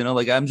that. Or,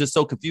 like, I'm just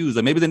so confused.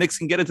 Like maybe the Knicks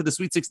can get into the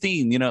Sweet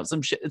 16.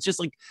 Some shit. It's just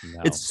like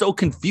It's so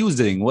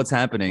confusing what's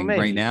happening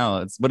right now.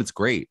 It's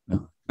great.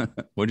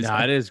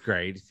 It is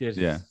great.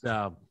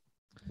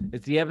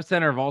 It's the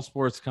epicenter of all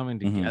sports coming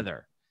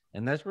together.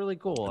 And that's really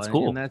cool. It's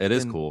cool. And it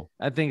is cool.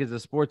 I think as a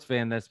sports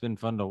fan, that's been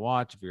fun to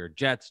watch. If you're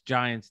Jets,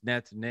 Giants,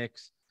 Nets,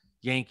 Knicks,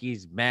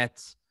 Yankees,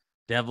 Mets,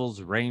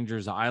 Devils,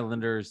 Rangers,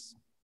 Islanders.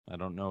 I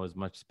don't know as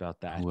much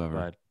about that. Whoever.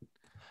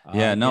 But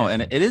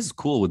and it is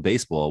cool with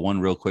baseball.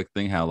 One real quick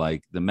thing, how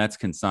like the Mets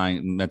can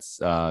sign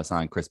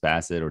Chris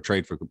Bassett or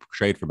trade for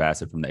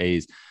Bassett from the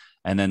A's.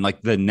 And then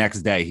like the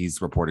next day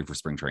he's reporting for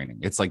spring training.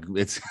 It's like,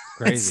 it's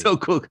crazy. It's so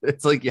cool.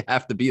 It's like, you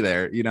have to be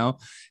there,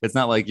 it's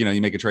not like,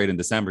 you make a trade in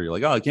December. You're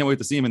like, oh, I can't wait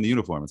to see him in the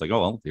uniform. It's like,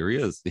 oh, well, here he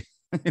is.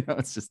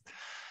 It's just,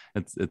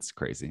 it's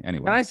crazy.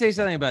 Anyway. Can I say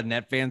something about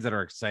Net fans that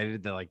are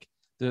excited that like,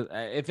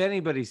 if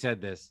anybody said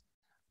this,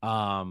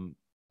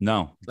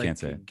 no, you can't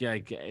say it.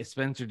 Like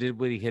Spencer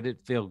Dinwiddie hit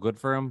it, feel good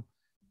for him.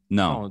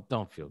 No,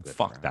 don't feel good.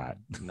 Fuck that.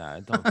 No,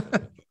 don't feel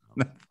good.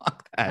 No,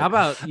 fuck that. How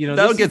about,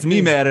 that gets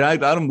me mad, and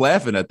I'm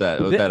laughing at that.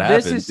 That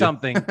happens. This is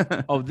something.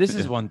 This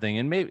is one thing,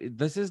 and maybe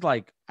this is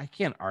like, I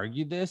can't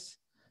argue this,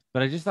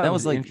 but I just thought that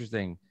was like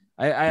interesting.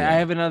 I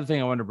have another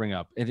thing I want to bring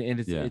up, and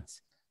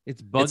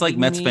it's like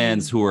Mets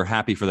fans who are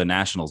happy for the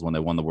Nationals when they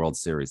won the World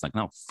Series. Like,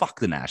 no, fuck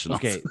the Nationals.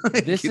 Okay,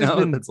 this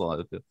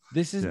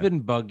has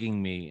been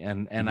bugging me,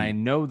 and I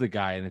know the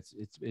guy, and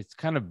it's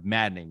kind of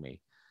maddening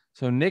me.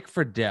 So Nick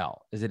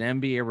Friedel is an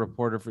NBA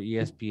reporter for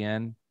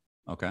ESPN.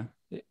 Okay.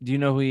 Do you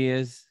know who he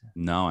is?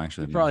 No,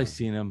 actually. You've probably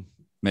seen him.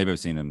 Maybe I've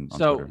seen him on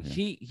so Twitter,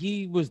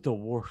 he was the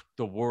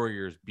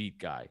Warriors beat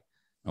guy.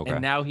 Okay.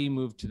 And now he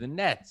moved to the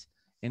Nets.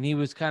 And he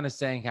was kind of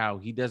saying how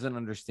he doesn't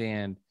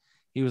understand.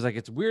 He was like,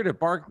 it's weird at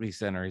Barclays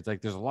Center. He's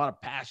like, there's a lot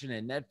of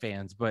passionate Net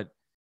fans, but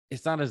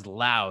it's not as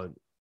loud.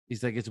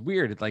 He's like, it's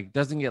weird. It like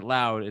doesn't get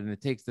loud and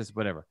it takes this,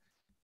 whatever.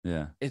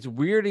 Yeah. It's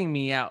weirding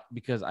me out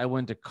because I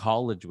went to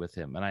college with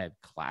him and I had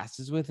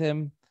classes with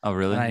him. Oh,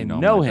 really? And I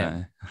know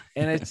him.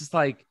 And it's just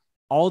like,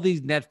 all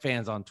these Net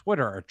fans on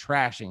Twitter are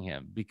trashing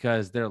him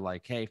because they're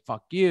like, hey,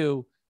 fuck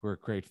you. We're a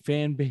great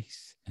fan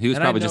base. He was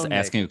probably just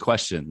asking a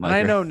question. Like,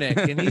 I know Nick,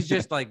 and he's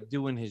just like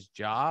doing his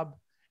job.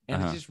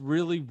 And it's just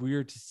really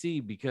weird to see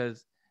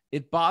because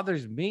it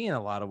bothers me in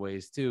a lot of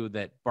ways too,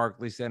 that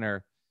Barclays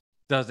Center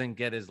doesn't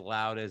get as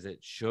loud as it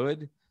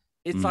should.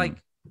 It's like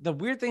the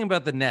weird thing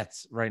about the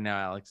Nets right now,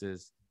 Alex,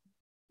 is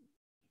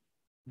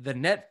the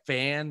Net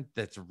fan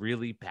that's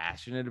really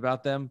passionate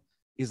about them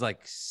is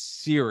like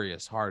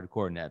serious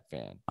hardcore Net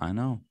fan. I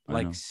know.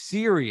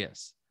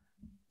 Serious.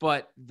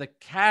 But the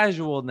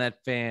casual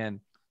Net fan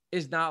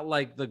is not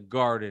like the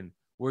Garden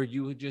where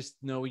you just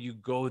know you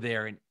go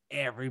there and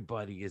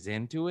everybody is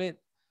into it.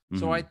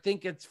 So I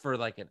think it's for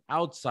like an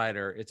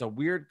outsider. It's a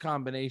weird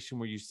combination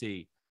where you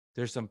see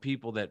there's some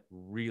people that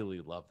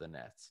really love the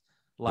Nets,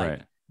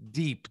 like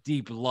deep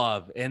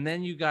love. And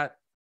then you got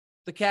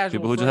the casual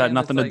people who just had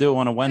nothing to do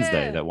on a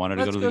Wednesday that wanted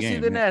to go to the game. Let's go see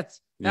the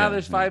Nets. Now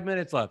there's 5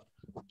 minutes left.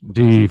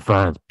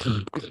 Defense.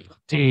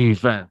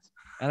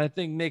 And I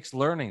think Nick's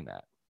learning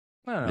that.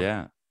 I don't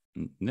know.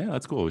 Yeah,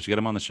 that's cool. We should get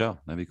him on the show.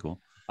 That'd be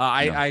cool.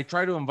 I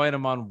tried to invite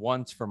him on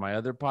once for my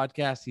other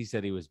podcast. He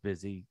said he was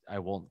busy. I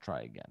won't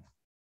try again.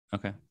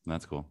 Okay,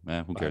 that's cool.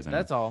 Yeah, who cares?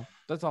 That's all.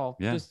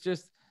 Yeah.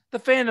 Just the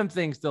fandom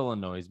thing still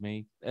annoys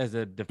me as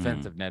a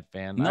defensive Net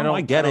fan. No,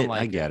 I get it.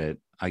 I get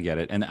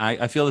it. And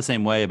I feel the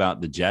same way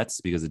about the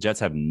Jets because the Jets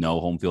have no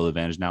home field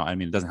advantage now. I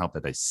mean, it doesn't help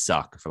that they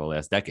suck for the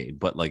last decade,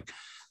 but like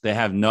they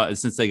have no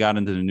since they got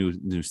into the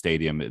new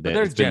stadium.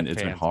 It's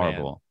been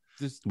horrible.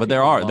 But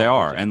there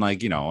are, and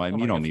like you know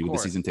me with the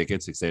season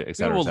tickets, et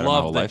cetera. People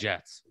love the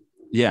Jets.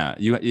 Yeah,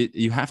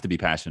 you have to be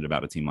passionate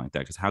about a team like that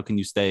because how can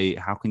you stay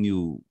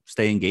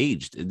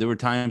engaged? There were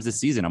times this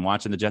season I'm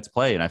watching the Jets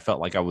play and I felt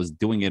like I was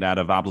doing it out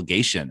of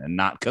obligation and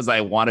not because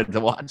I wanted to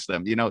watch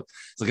them. It's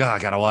like, oh, I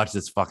gotta watch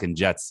this fucking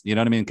Jets. You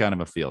know what I mean? Kind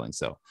of a feeling.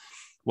 So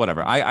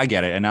whatever. I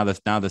get it. And now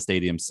the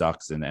stadium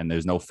sucks and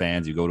there's no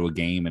fans. You go to a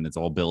game and it's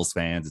all Bills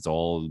fans, it's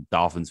all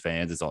Dolphins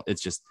fans,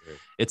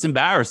 it's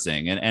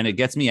embarrassing. And it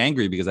gets me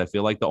angry because I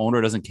feel like the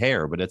owner doesn't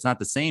care, but it's not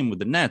the same with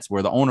the Nets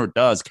where the owner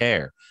does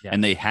care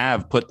and they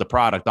have put the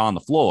product on the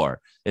floor.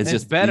 It's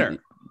just better.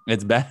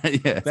 It's better.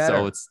 Yeah. Better.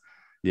 So it's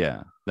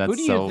that's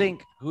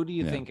who do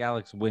you think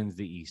Alex wins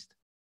the East?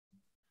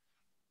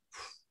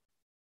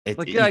 You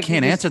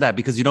can't answer that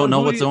because you don't know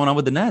what's going on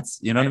with the Nets.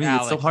 You know what I mean?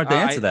 Alex, it's so hard to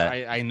answer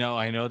that. I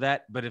know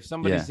that. But if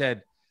somebody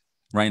said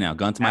right now,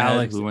 gun to my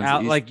Alex, head, who wins the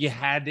East? like you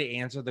had to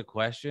answer the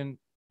question,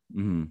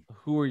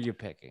 who are you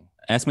picking?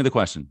 Ask me the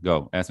question.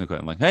 Go. Ask me the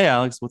question. I'm like, hey,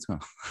 Alex, what's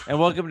going on? And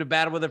welcome to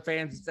Bad Weather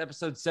Fans. It's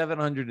episode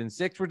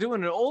 706. We're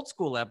doing an old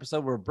school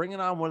episode. We're bringing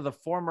on one of the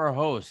former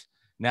hosts.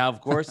 Now, of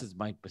course, it's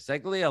Mike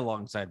Biseglia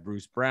alongside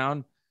Bruce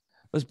Brown.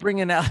 Let's bring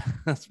in Alex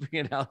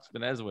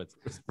Benezowitz.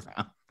 Bruce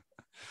Brown.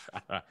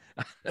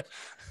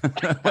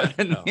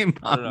 The name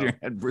on your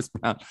head, Bruce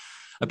Brown.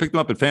 I picked him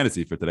up in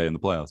fantasy for today in the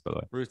playoffs, by the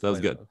way. Bruce, that was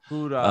good.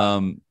 Who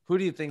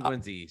do you think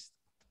wins the East?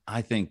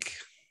 I think,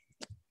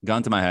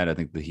 gun to my head, I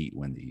think the Heat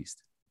win the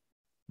East.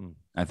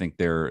 I think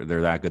they're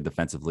that good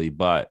defensively,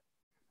 but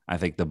I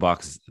think the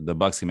Bucks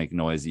can make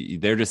noise.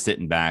 They're just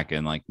sitting back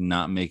and like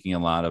not making a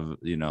lot of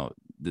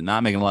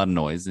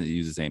noise.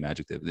 Use the same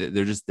adjective.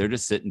 They're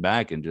just sitting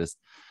back and just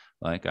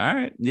Like, all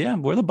right, yeah,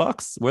 we're the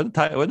Bucks, we're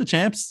the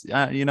champs.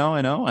 You know,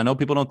 I know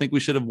people don't think we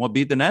should have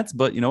beat the Nets,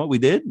 but you know what, we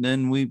did,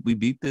 and we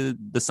beat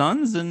the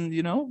Suns, and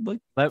you know, like,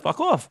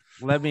 fuck off.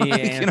 Let me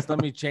like,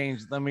 let me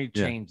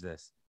change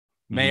this.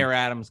 Mayor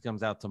Adams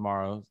comes out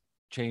tomorrow,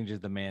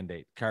 changes the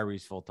mandate.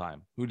 Kyrie's full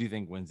time. Who do you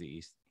think wins the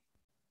East?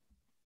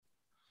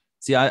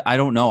 See, I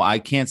don't know. I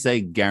can't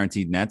say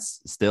guaranteed Nets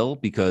still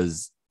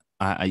because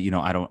I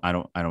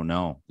don't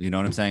know. You know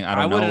what I'm saying? I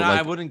don't know. Like,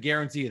 I wouldn't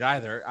guarantee it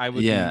either. I'd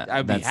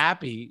be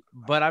happy,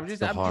 but I'm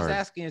just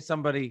asking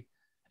somebody.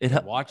 It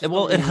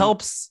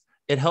helps.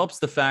 It helps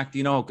the fact,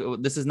 you know,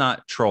 this is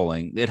not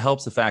trolling. It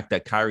helps the fact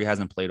that Kyrie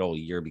hasn't played all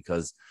year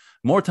because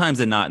more times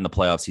than not in the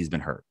playoffs, he's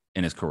been hurt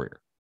in his career.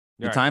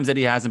 The times that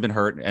he hasn't been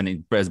hurt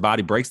and his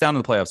body breaks down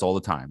in the playoffs all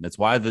the time. That's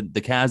why the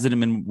Cavs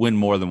didn't win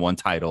more than one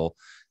title.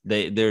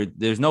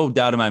 There's no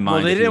doubt in my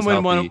mind. Well, they didn't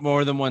win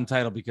more than one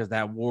title because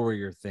that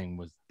Warrior thing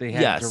was they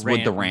had Durant.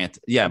 With Durant.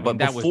 Yeah, but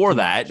before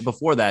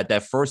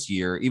that first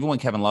year, even when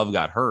Kevin Love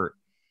got hurt,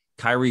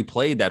 Kyrie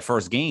played that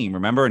first game,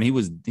 remember? And he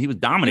was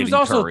dominating. He was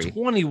also Curry.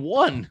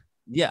 21.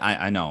 Yeah,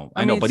 I know,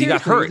 but he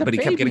got hurt. But he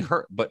kept getting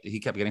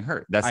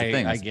hurt. That's the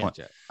thing. I get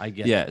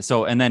it. Yeah.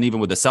 So, and then even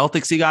with the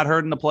Celtics, he got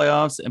hurt in the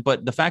playoffs.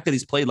 But the fact that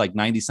he's played like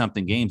 90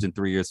 something games in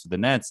 3 years for the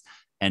Nets,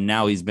 and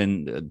now he's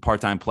been a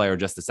part-time player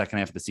just the second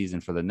half of the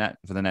season for the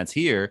Nets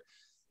here.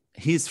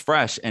 He's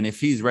fresh, and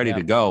if he's ready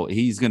to go,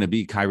 he's going to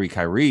be Kyrie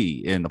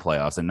in the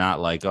playoffs, and not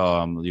like, oh,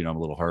 I'm a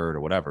little hurt or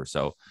whatever.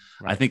 So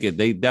I think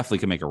they definitely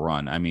can make a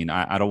run. I mean,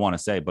 I don't want to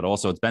say, but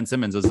also it's Ben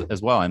Simmons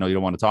as well. I know you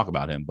don't want to talk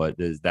about him, but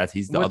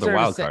he's the other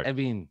wild card. I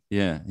mean,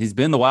 yeah, he's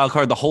been the wild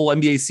card the whole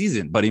NBA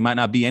season, but he might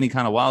not be any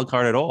kind of wild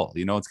card at all.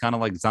 You know, it's kind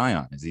of like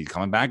Zion. Is he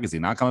coming back? Is he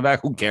not coming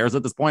back? Who cares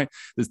at this point?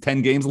 There's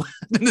 10 games left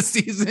in the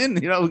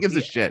season. You know, who gives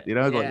a shit? You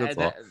know,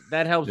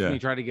 that helps me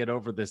try to get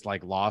over this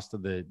like loss to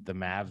the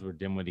Mavs where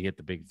Dinwiddie hit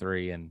the big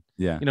three. And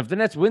if the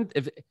Nets win,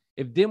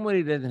 if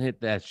Dinwiddie doesn't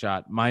hit that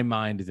shot, my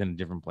mind is in a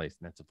different place.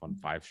 And that's upon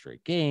 5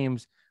 straight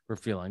games. We're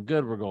feeling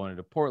good. We're going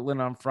into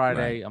Portland on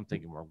Friday. Right. I'm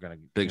thinking we're gonna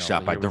big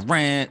shot by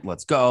Durant.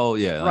 Let's go.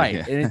 Yeah,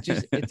 right. And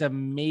it's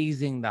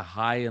amazing the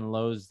high and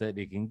lows that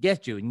it can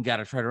get you. And you got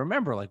to try to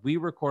remember, like we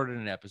recorded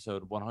an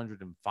episode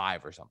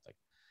 105 or something,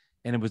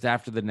 and it was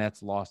after the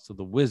Nets lost to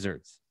the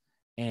Wizards.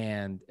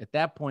 And at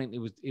that point,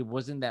 it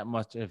wasn't that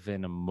much of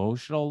an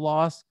emotional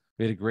loss.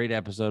 We had a great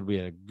episode. We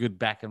had a good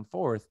back and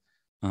forth.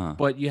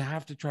 But you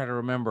have to try to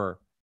remember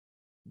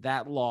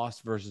that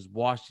loss versus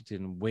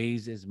Washington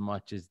weighs as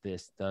much as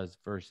this does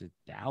versus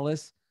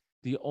Dallas.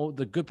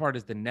 The good part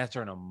is the Nets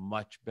are in a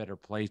much better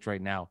place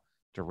right now.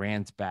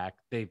 Durant's back.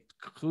 They're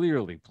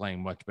clearly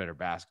playing much better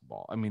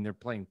basketball. I mean, they're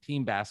playing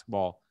team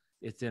basketball.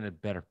 It's in a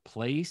better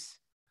place.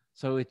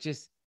 So it's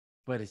just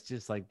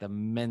like the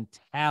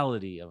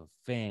mentality of a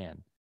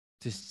fan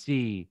to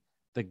see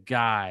the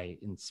guy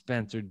in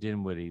Spencer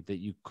Dinwiddie that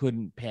you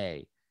couldn't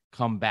pay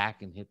come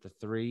back and hit the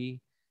three.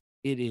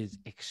 It is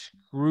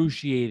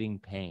excruciating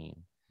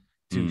pain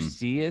to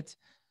see it.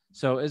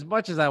 So as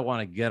much as I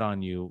want to get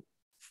on you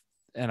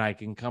and I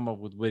can come up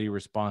with witty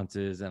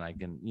responses and I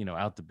can,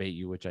 out debate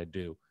you, which I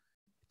do,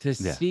 to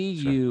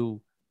you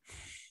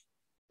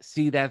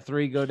see that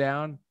three go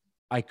down,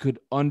 I could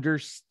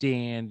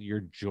understand your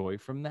joy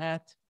from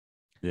that.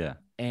 Yeah.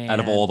 And out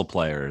of all the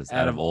players,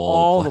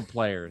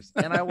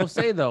 And I will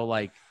say though,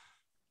 like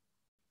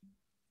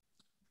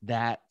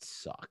that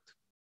sucked.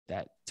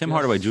 That Tim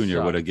Hardaway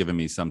Jr. would have given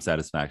me some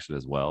satisfaction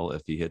as well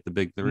if he hit the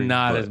big three.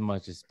 Not as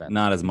much as Spencer.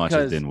 Not as much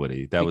as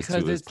Dinwiddie. That was too.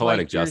 It was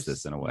poetic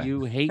justice in a way.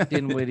 You hate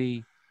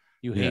Dinwiddie,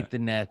 you hate the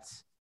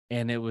Nets,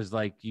 and it was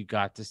like you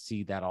got to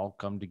see that all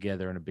come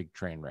together in a big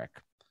train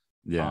wreck.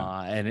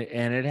 Yeah, and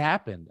it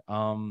happened.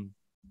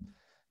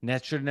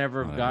 Nets should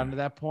never have gotten to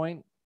that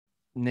point.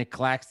 Nick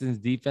Claxton's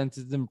defense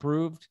has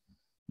improved.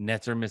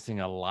 Nets are missing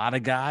a lot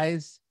of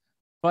guys,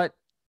 but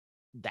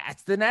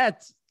that's the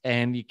Nets,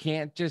 and you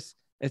can't just.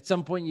 At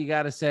some point, you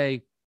got to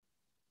say,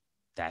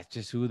 that's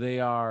just who they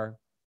are.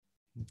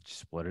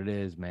 Just what it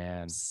is,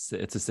 man. It's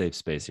a safe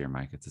space here,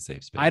 Mike. It's a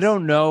safe space. I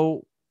don't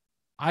know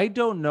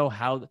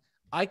how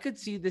I could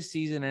see this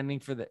season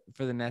ending for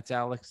the Nets,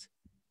 Alex,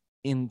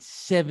 in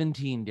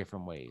 17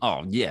 different ways.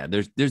 Oh yeah,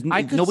 there's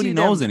nobody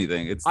knows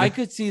anything. I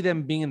could see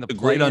them being in the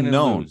great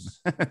unknown.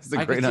 It's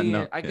the great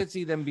unknown. I could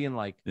see them being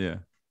like,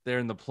 they're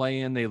in the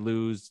play-in, they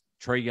lose.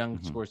 Trae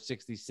Young scores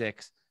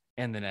 66,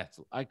 and the Nets.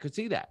 I could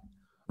see that.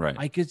 Right.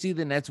 I could see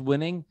the Nets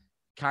winning.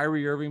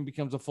 Kyrie Irving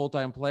becomes a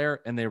full-time player,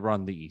 and they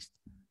run the East.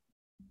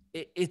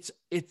 It's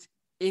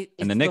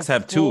and the Knicks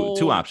have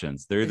two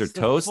options. They're either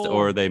toast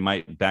or they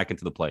might back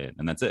into the play-in,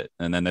 and that's it.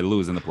 And then they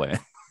lose in the play-in.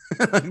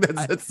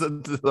 that's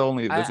the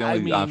only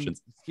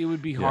options. It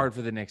would be hard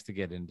for the Knicks to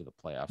get into the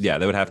playoffs. Yeah,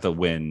 they would have to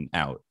win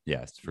out.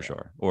 Yes, for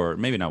sure. Or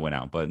maybe not win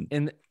out, but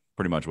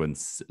pretty much win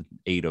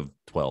 8 of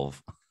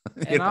 12.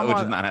 Which is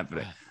not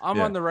happening. I'm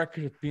on the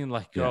record of being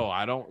like,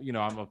 I don't,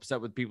 I'm upset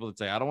with people that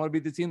say, I don't want to be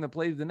the team that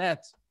plays the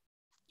Nets.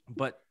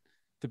 But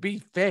to be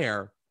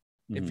fair,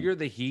 if you're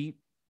the Heat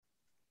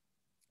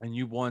and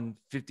you won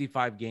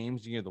 55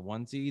 games and you're the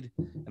 1 seed,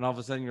 and all of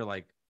a sudden you're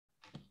like,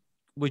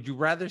 would you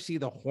rather see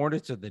the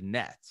Hornets or the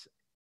Nets?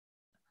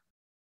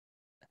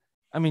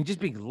 I mean, just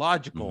being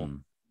logical,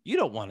 you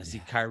don't want to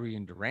see Kyrie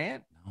and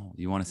Durant. No,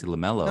 you want to see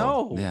LaMelo.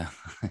 No. Yeah.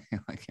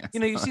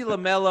 You see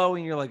LaMelo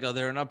and you're like, oh,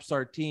 they're an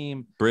upstart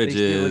team.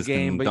 Bridges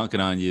game,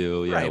 dunking on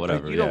you. Yeah, right,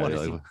 whatever. You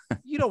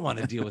don't want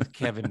to deal with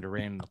Kevin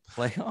Durant in the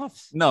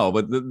playoffs. No,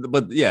 but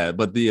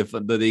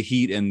the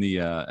Heat and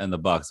the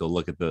Bucks will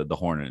look at the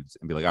Hornets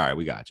and be like, all right,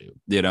 we got you.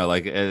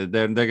 Like they're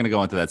going to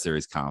go into that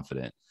series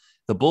confident.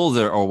 The Bulls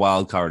are a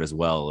wild card as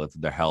well with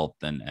their health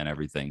and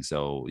everything.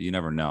 So you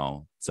never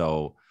know.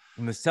 So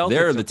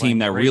they're the team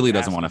that really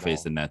doesn't want to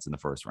face the Nets in the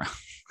first round.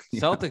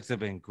 Celtics have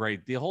been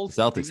great. The whole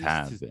Celtics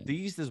have been. The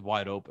East is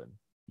wide open.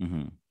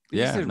 Mm-hmm.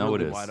 Yeah, no,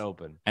 really it is wide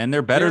open, and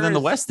they're better than the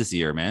West this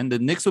year, man. The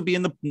Knicks would be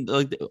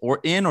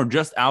in or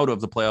just out of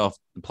the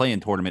play-in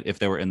tournament if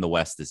they were in the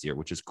West this year,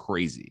 which is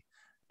crazy.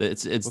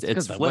 It's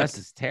flipped. The West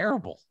is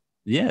terrible.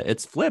 Yeah,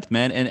 it's flipped,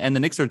 man. And the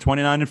Knicks are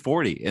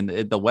 29-40,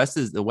 and the West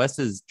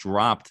has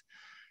dropped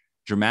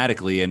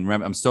dramatically. And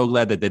I'm so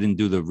glad that they didn't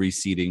do the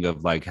reseeding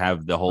of like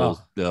have the whole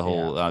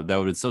that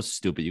would be so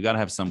stupid. You got to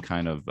have some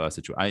kind of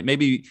situation.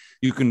 Maybe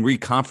you can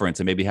reconference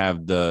and maybe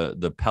have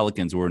the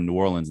Pelicans who are in New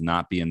Orleans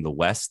not be in the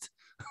West.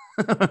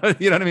 You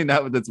know what I mean?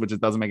 That's which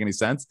doesn't make any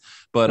sense.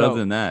 But other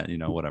than that,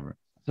 whatever.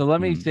 So let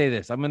me say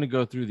this: I'm going to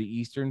go through the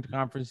Eastern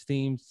Conference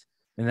teams,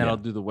 and then I'll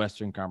do the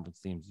Western Conference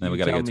teams. Then we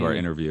got to get to our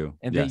interview,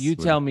 and then you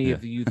tell me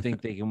if you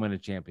think they can win a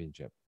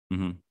championship.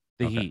 Mm-hmm.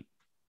 The Heat,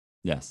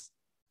 yes.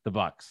 The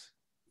Bucks,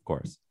 of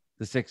course.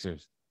 The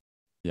Sixers,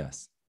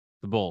 yes.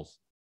 The Bulls,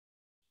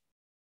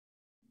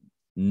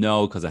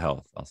 no, because of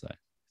health. I'll say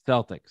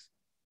Celtics,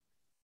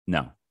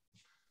 no.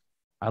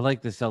 I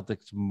like the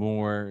Celtics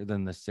more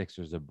than the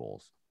Sixers or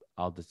Bulls.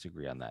 I'll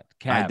disagree on that.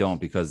 Cavs. I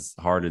don't, because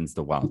Harden's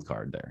the wild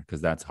card there,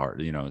 because that's hard,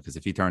 because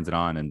if he turns it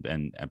on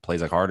and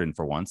plays like Harden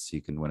for once,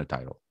 he can win a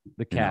title.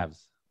 The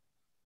Cavs.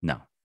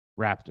 No.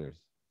 Raptors.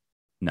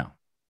 No.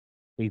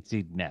 8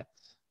 seed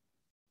Nets.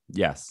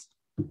 Yes.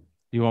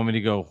 You want me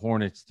to go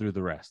Hornets through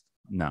the rest?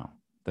 No.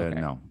 Okay.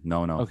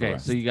 No. Okay,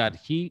 so you got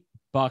Heat,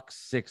 Bucks,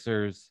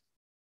 Sixers,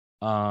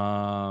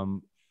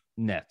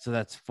 Nets. So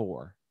that's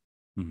 4.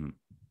 Mm-hmm.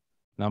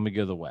 Now let me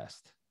go to the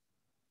West.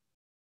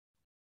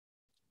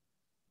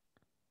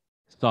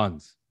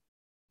 Suns.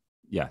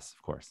 Yes,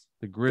 of course.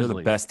 The Grizzlies. They're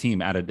the best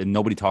team at it, and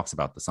nobody talks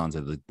about the Suns.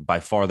 Are by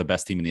far the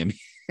best team in the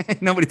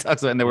NBA. Nobody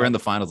talks about it, and they were in the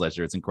finals last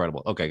year. It's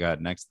incredible. Okay, go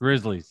ahead. Next.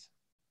 Grizzlies,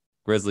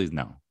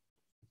 no.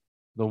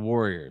 The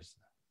Warriors.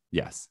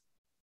 Yes.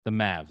 The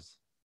Mavs.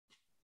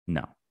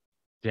 No.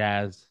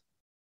 Jazz.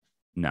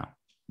 No.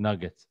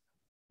 Nuggets.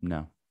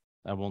 No.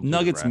 I won't.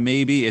 Nuggets,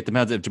 maybe. It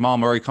depends if Jamal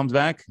Murray comes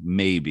back.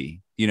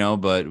 Maybe.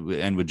 But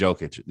and with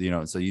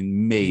Jokic, so you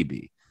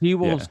maybe.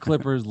 T-Wolves,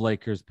 Clippers,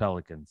 Lakers,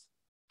 Pelicans.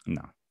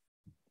 No.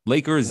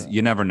 Lakers,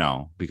 you never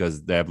know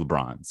because they have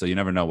LeBron. So you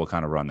never know what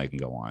kind of run they can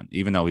go on,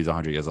 even though he's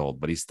 100 years old,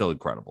 but he's still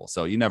incredible.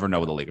 So you never know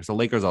with the Lakers. So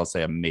Lakers, I'll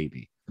say a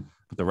maybe,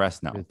 but the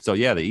rest, no. So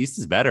yeah, the East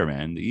is better,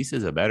 man. The East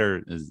is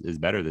better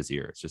this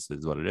year. It's just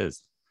is what it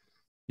is.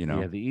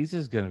 Yeah, the East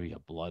is going to be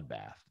a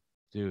bloodbath,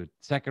 dude.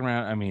 Second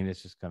round. I mean,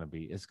 it's going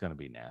to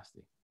be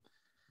nasty.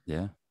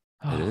 Yeah,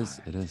 it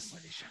is.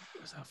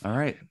 All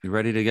right, you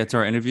ready to get to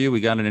our interview?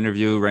 We got an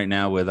interview right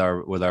now with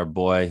our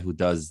boy who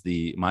does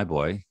my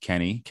boy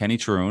Kenny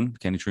Troon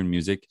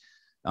Music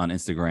on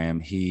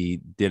Instagram.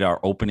 He did our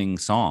opening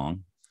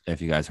song.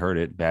 If you guys heard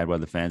it, Bad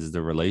Weather Fans is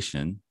the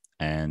relation,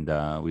 and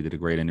we did a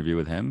great interview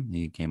with him.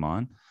 He came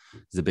on.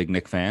 He's a big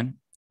Knicks fan,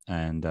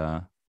 and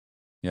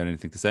you had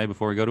anything to say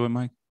before we go to it,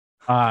 Mike?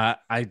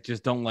 I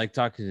just don't like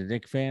talking to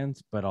Knicks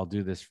fans, but I'll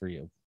do this for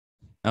you.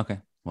 Okay.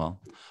 Well,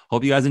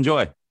 hope you guys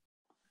enjoy.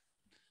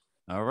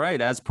 All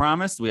right. As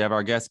promised, we have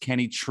our guest,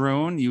 Kenny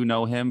Troon. You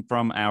know him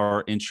from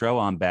our intro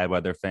on Bad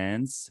Weather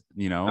Fans.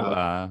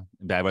 Bad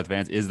Weather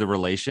Fans is the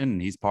relation,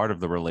 and he's part of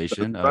the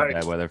relation of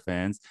Bad Weather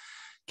Fans.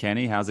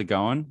 Kenny, how's it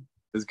going?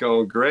 It's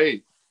going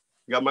great.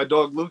 Got my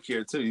dog Luke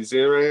here, too. You see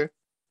it right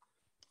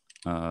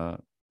here?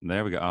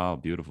 There we go. Oh,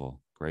 beautiful.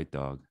 Great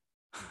dog.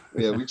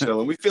 Yeah, we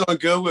chilling. We feeling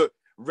good with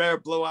rare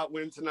blowout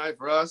win tonight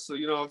for us. So,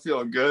 I'm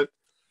feeling good.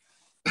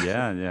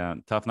 Yeah.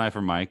 Tough night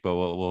for Mike, but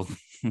we'll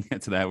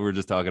get to that. We were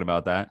just talking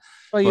about that.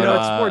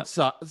 Well,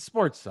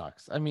 sports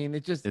sucks. I mean,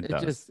 it just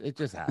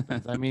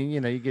happens. I mean,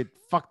 you get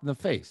fucked in the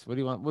face. What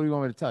do you want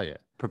me to tell you?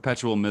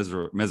 Perpetual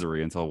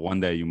misery until one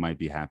day you might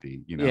be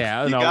happy.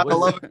 Yeah, you gotta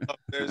love it.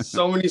 There's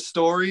so many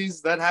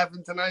stories that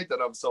happened tonight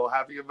that I'm so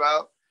happy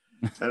about,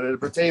 and it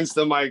pertains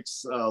to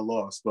Mike's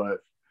loss. But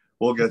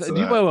we'll get to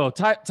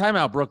that. Time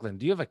out, Brooklyn.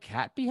 Do you have a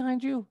cat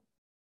behind you?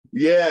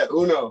 Yeah,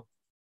 Uno.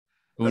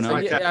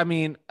 I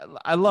mean,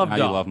 I love dogs.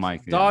 You love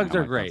Mike. Dogs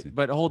are great,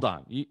 but hold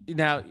on.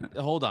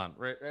 Hold on.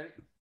 Ready?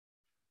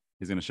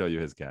 He's gonna show you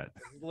his cat.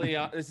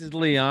 Leon. This is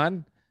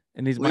Leon,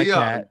 and he's my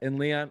cat. And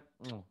Leon,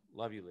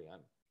 love you, Leon.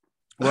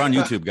 We're on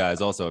YouTube,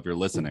 guys. Also, if you're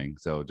listening,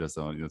 so just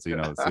so see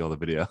all the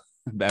video.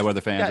 Bad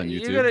Weather Fans on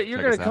YouTube.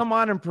 You're gonna come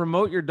on and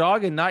promote your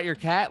dog and not your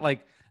cat.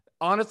 Like,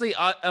 honestly,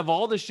 of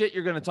all the shit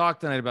you're gonna talk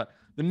tonight about,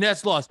 the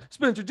Nets lost.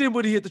 Spencer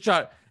Dinwiddie hit the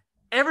shot.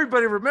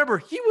 Everybody remember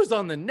he was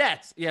on the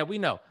Nets. Yeah, we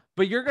know.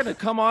 but you're going to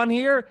come on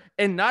here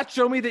and not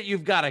show me that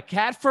you've got a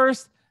cat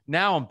first?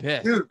 Now I'm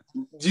pissed. Dude,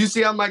 do you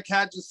see how my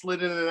cat just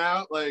slid in and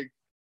out? Like,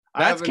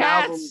 that's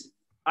cats.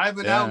 I have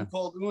an album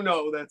called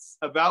Uno that's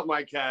about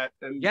my cat.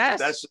 And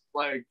that's just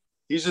like,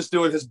 he's just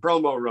doing his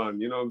promo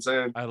run. You know what I'm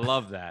saying? I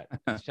love that.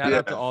 Shout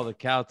out to all the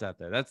cats out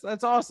there.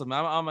 That's awesome.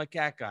 I'm a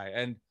cat guy.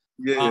 And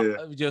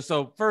just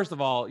so first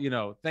of all,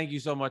 thank you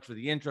so much for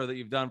the intro that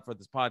you've done for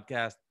this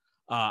podcast.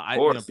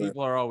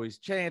 People are always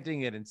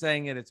chanting it and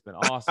saying it. It's been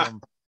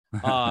awesome.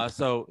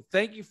 So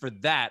thank you for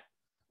that.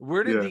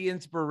 Where did the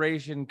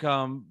inspiration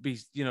come?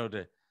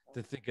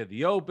 To think of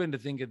the open, to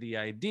think of the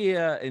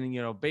idea,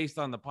 and based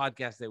on the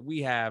podcast that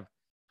we have,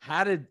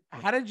 how did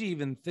you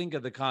even think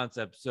of the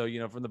concept? So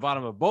from the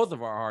bottom of both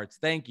of our hearts,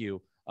 thank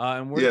you.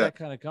 And where did that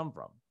kind of come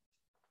from?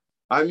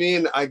 I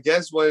mean, I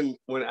guess when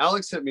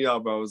Alex hit me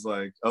up, I was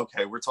like,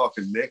 okay, we're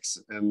talking Knicks,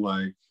 and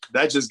like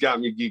that just got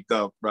me geeked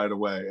up right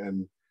away.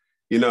 And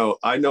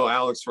I know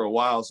Alex for a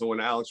while, so when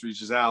Alex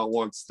reaches out and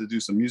wants to do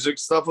some music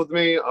stuff with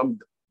me, I'm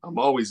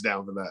always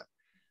down for that.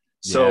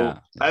 So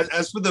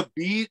as for the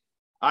beat,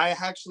 I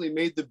actually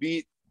made the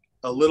beat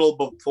a little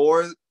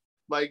before,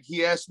 like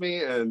he asked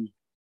me, and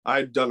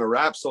I'd done a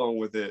rap song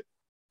with it.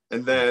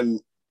 And then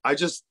I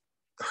just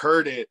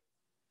heard it,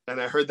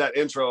 and I heard that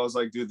intro. I was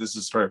like, dude, this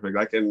is perfect.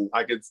 I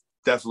could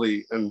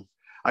definitely, and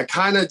I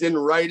kind of didn't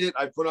write it.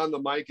 I put on the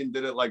mic and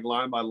did it like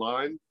line by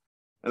line.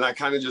 And I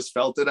kind of just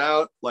felt it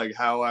out, like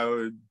how I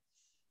would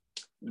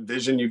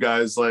envision you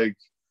guys, like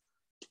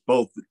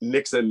both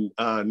Knicks and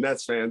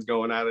Nets fans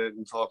going at it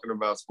and talking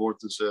about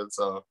sports and shit.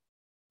 So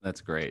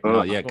that's great.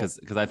 No, yeah, because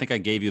I think I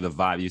gave you the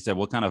vibe. You said,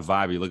 what kind of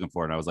vibe are you looking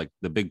for? And I was like,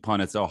 the Big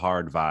Pun, It's So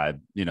Hard vibe.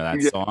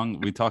 That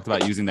song. We talked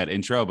about using that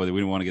intro, but we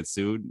didn't want to get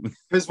sued.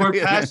 Because we're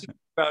passionate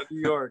about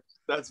New York.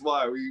 That's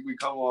why we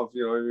come off,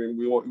 I mean,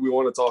 we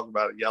want to talk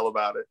about it, yell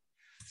about it.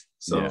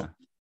 So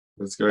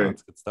that's great.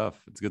 It's good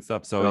stuff. It's good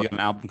stuff. So you got an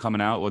album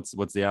coming out.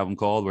 What's the album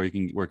called? Where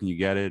can you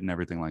get it and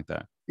everything like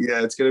that?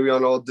 Yeah, it's going to be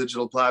on all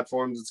digital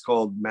platforms. It's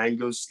called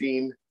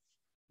Mangosteen.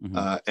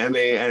 Mangosteen.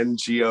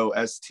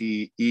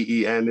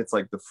 It's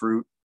like the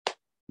fruit.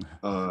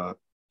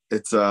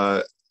 It's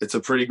a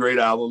pretty great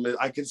album.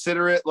 I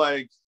consider it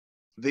like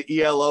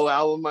the ELO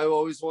album I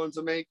always wanted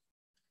to make.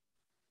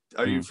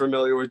 Are you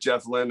familiar with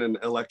Jeff Lynne and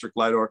Electric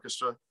Light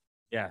Orchestra?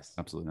 Yes.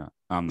 Absolutely not.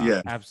 I'm not.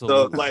 Yeah,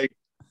 absolutely. So like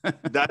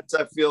that's,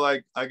 I feel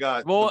like I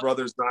got the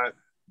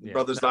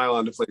Brothers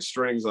Nylon to play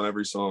strings on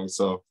every song.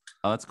 So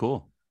that's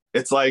cool.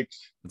 It's like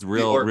it's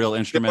real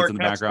instruments in the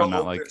background,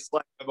 not like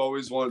I've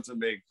always wanted to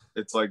make.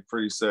 It's like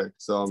pretty sick.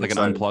 So it's like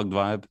excited. An unplugged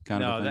vibe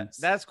kind of thing.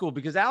 That's cool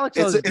because Alex,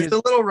 it's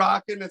a little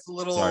rocking. It's a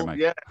little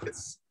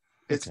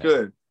it's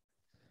good.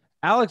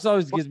 Alex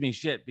always gives me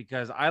shit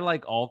because I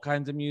like all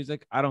kinds of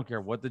music. I don't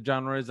care what the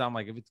genre is. I'm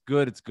like, if it's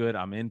good, it's good.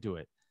 I'm into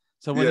it.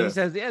 So when he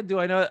says, do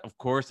I know it? Of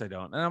course I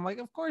don't. And I'm like,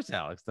 of course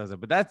Alex does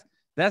it. But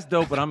that's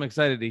dope. And I'm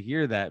excited to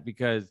hear that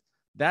because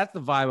that's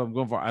the vibe I'm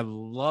going for. I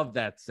love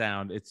that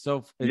sound. It's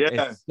so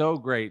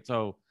great.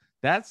 So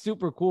that's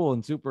super cool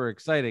and super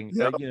exciting.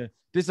 Yep.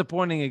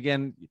 Disappointing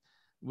again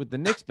with the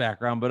Knicks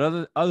background, but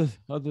other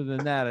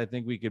than that, I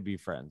think we could be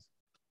friends.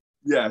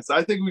 Yes,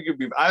 I think we could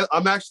be.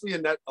 I'm actually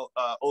a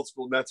old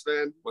school Nets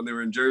fan when they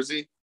were in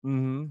Jersey.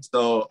 Mm-hmm.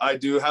 So I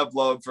do have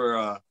love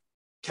for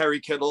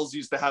Kerry Kittles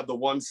used to have the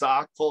one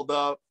sock pulled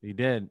up. He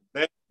did.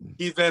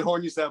 Keith Van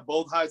Horn used to have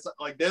both high socks.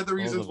 Like they're the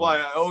reasons why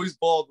I always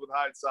balled with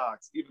high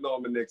socks, even though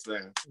I'm a Knicks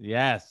fan.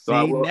 Yes.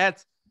 So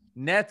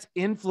Nets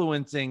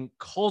influencing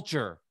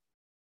culture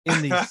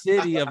in the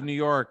city of New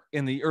York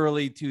in the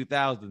early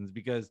 2000s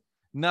because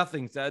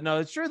nothing said. No,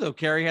 it's true though.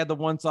 Kerry had the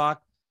one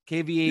sock.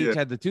 KVH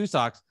had the two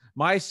socks.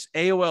 My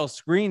AOL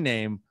screen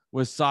name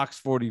was Socks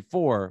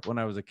 44 when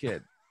I was a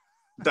kid.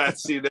 There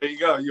you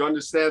go. You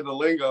understand the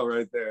lingo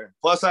right there.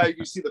 Plus,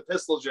 you see the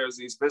Pistol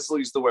jerseys. Pistol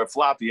used to wear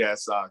floppy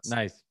ass socks.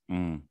 Nice.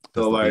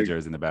 So like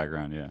jersey in the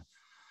background, yeah.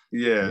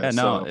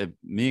 No,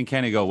 me and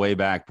Kenny go way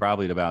back,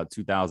 probably to about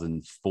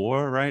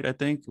 2004, right? I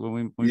think when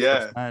we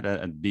first met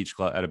at a beach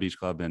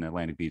club in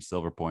Atlantic Beach,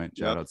 Silver Point.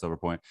 Shout out Silver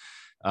Point.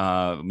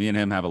 Me and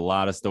him have a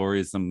lot of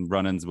stories, some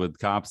run-ins with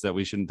cops that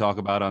we shouldn't talk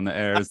about on the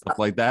air, stuff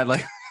like that.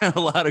 Like a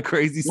lot of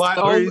crazy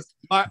stories.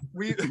 My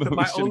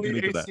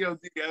only ACOD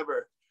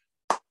ever.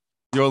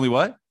 Your only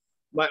what?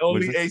 My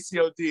only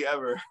ACOD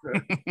ever.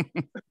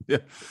 Yeah,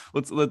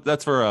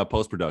 that's for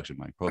post-production,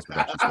 Mike.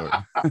 Post-production story.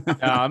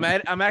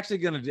 I'm actually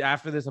gonna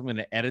after this. I'm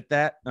gonna edit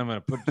that. I'm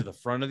gonna put it to the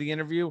front of the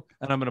interview,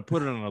 and I'm gonna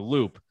put it on a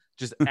loop,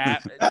 just time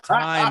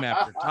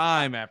after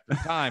time after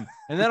time,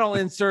 and then I'll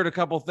insert a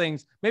couple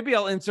things. Maybe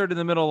I'll insert in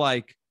the middle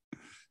like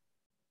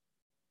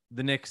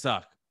the Knicks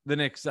suck. The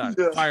Knicks suck.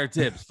 Yeah. Fire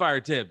Thibs.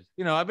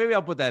 Maybe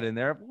I'll put that in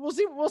there. We'll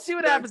see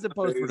what happens in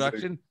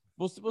post-production.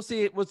 We'll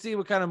see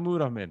what kind of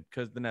mood I'm in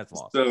because the Nets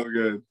lost. So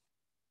good.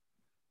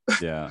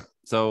 Yeah.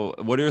 So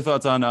what are your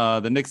thoughts on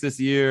the Knicks this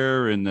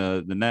year and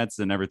the Nets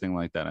and everything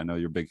like that? I know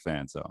you're a big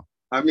fan. So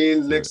I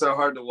mean, Knicks are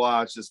hard to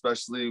watch,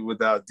 especially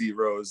without D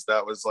Rose.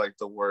 That was like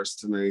the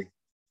worst to me.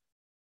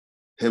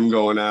 Him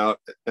going out,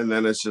 and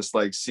then it's just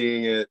like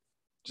seeing it.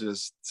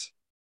 Just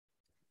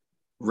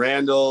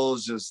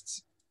Randall's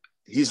just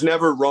he's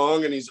never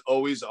wrong, and he's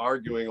always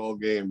arguing all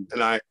game.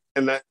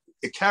 And that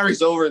it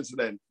carries over into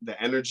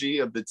the energy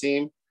of the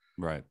team.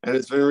 Right. And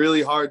it's been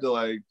really hard to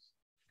like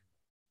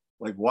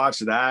watch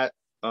that.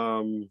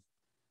 I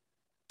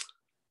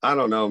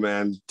don't know,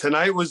 man.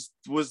 Tonight was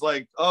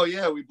like, oh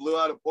yeah, we blew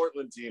out a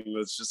Portland team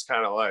that's just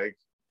kind of like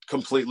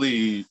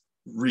completely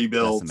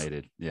rebuilt.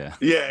 Decimated. Yeah.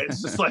 Yeah,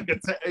 it's just like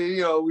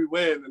we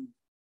win, and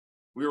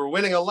we were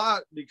winning a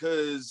lot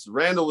because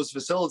Randall was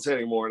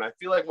facilitating more. And I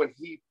feel like when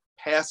he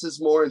passes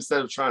more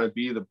instead of trying to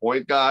be the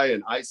point guy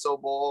and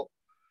ISO ball,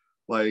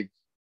 like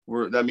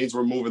that means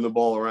we're moving the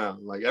ball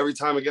around. Like every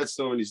time it gets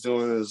to him and he's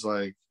doing this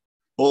like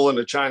bull in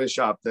a china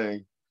shop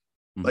thing,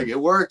 like it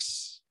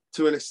works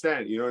to an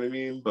extent, you know what I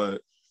mean?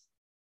 But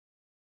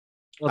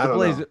well, the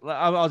Blazers,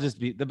 I'll just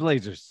be the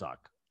Blazers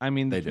suck. I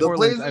mean, they do. The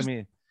Blazers, I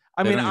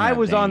mean, I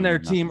was on their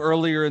team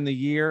earlier in the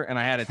year and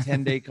I had a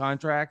 10-day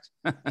contract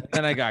and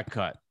then I got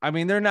cut. I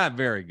mean, they're not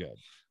very good.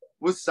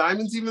 Was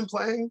Simons even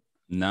playing?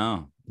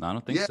 No, I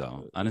don't think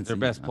so. I didn't. Their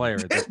best player.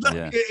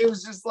 It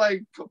was just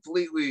like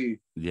completely.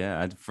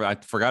 Yeah, I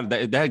forgot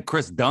that they had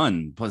Chris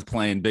Dunn was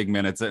playing big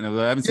minutes, and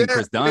I haven't seen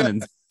Chris Dunn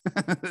in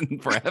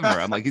forever.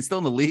 I'm like, he's still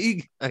in the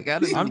league. Like,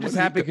 I'm just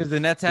happy because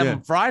the Nets have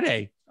him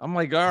Friday. I'm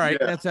like, all right,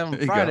 Nets have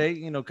him Friday.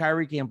 You know,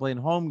 Kyrie can't play in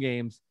home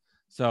games,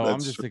 so I'm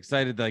just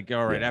excited. Like,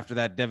 all right, after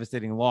that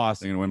devastating loss,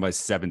 they're gonna win by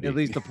 70. At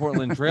least the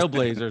Portland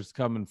Trailblazers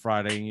coming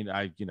Friday. You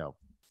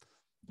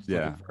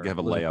have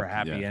a layup.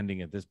 Happy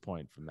ending at this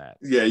point from that.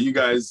 Yeah, you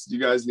guys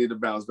need to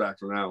bounce back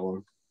from that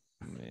one.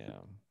 Yeah,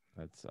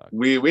 that sucks.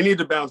 We need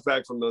to bounce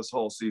back from this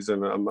whole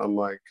season. I'm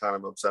like kind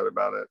of upset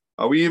about it.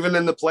 Are we even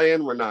in the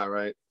play-in? We're not,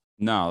 right?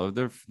 No,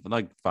 they're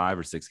like 5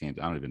 or 6 games.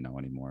 I don't even know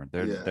anymore.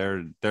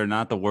 They're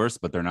not the worst,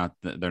 but they're not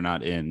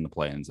in the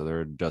play-in. So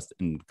they're just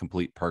in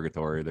complete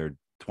purgatory. They're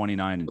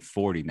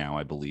 29-40 now,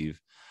 I believe.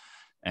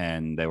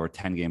 And they were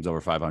 10 games over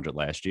 500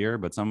 last year,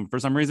 but for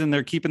some reason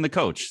they're keeping the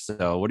coach.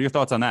 So what are your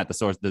thoughts on that?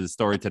 The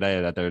story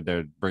today that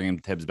they're bringing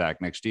Thibs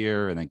back next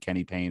year, and then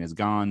Kenny Payne is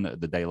gone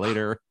the day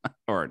later,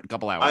 or a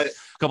couple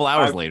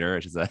hours later, I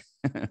should say.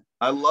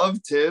 I love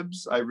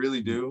Thibs, I really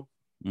do,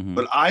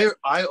 but I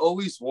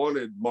always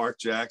wanted Mark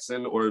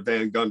Jackson or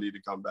Van Gundy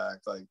to come back.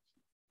 Like,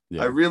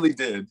 I really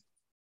did.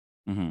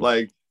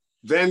 Like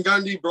Van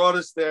Gundy brought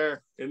us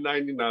there in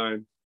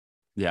 '99.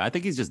 Yeah, I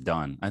think he's just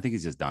done. I think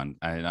I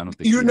don't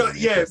think Van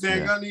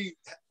Gundy.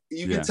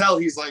 You can tell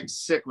he's like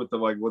sick with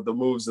the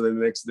moves that the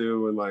Knicks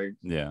do, and like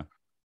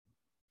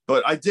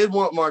But I did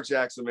want Mark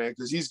Jackson, man,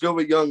 because he's good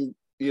with young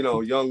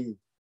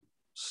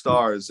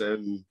stars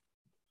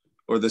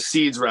or the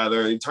seeds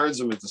rather. And he turns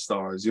them into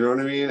stars. You know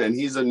what I mean? And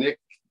he's a New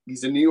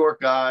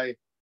York guy.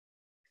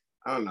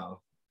 I don't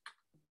know.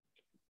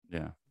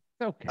 Yeah.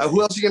 Okay.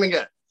 Who else are you gonna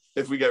get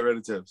if we get rid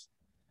of Thibs?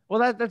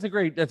 Well, that's a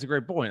great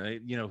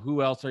point.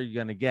 Who else are you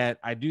going to get?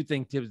 I do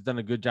think Thibs done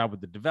a good job with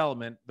the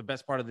development. The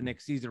best part of the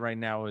Knicks season right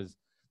now is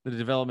the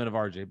development of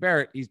RJ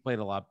Barrett. He's played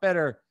a lot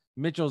better.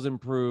 Mitchell's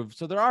improved.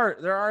 So there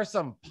are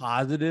some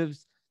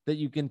positives that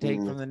you can take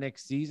from the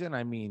Knicks season.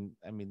 I mean,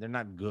 they're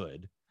not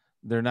good.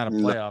 They're not a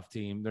playoff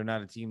team. They're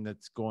not a team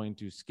that's going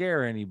to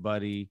scare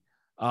anybody.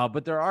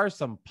 But there are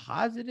some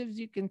positives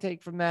you can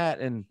take from that.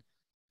 And,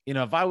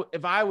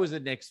 if I was a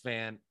Knicks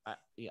fan,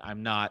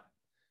 I'm not.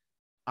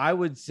 I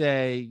would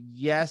say,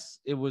 yes,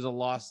 it was a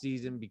lost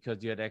season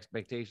because you had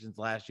expectations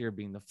last year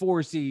being the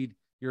 4 seed.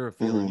 You're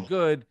feeling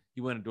good.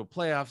 You went into a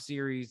playoff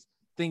series.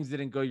 Things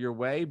didn't go your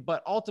way.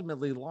 But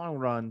ultimately, long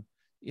run,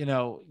 you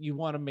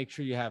want to make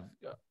sure you have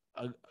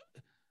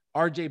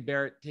RJ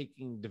Barrett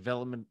taking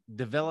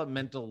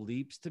developmental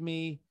leaps to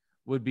me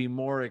would be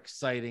more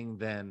exciting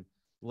than,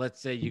 let's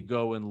say, you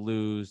go and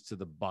lose to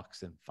the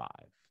Bucks in 5.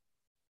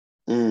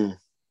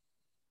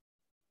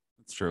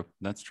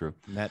 That's true.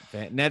 Net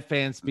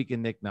fan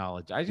speaking Nick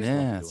knowledge.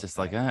 It's just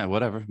like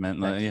whatever,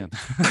 man.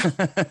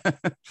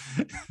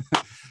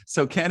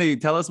 So Kenny,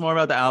 tell us more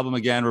about the album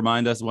again.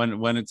 Remind us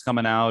when it's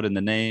coming out and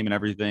the name and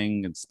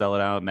everything, and spell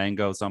it out.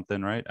 Mango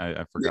something, right?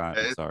 I forgot.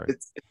 Sorry.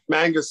 It's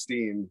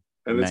Mangosteen,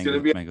 and it's going to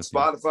be on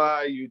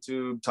Spotify,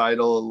 YouTube,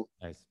 Tidal,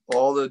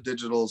 all the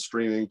digital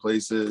streaming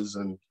places,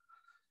 and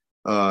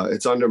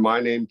it's under my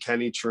name,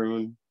 Kenny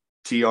Truhn,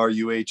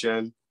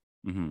 Truhn.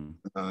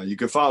 You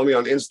can follow me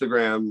on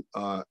Instagram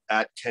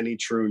at Kenny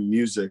Truhn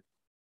Music,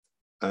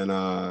 and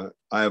I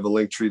have a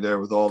link tree there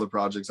with all the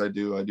projects I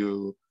do. I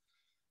do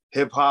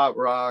hip hop,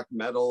 rock,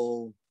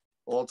 metal,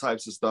 all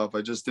types of stuff.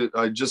 I just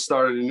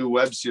started a new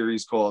web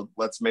series called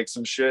Let's Make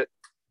Some Shit,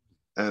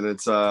 and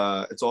it's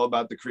all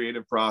about the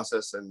creative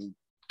process and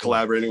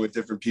collaborating with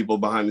different people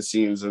behind the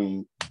scenes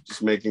and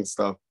just making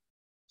stuff.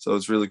 So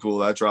it's really cool.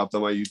 That dropped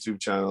on my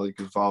YouTube channel. You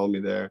can follow me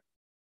there.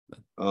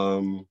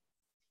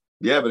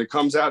 Yeah, but it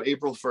comes out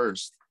April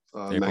 1st.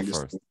 April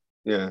 1st.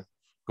 Yeah.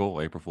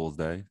 Cool. April Fool's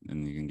Day,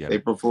 and you can get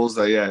April Fool's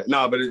Day. Yeah.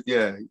 No, but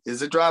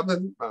is it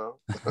dropping? No.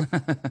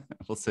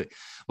 We'll see.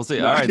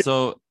 No. All right.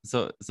 So.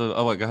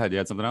 Oh, go ahead. You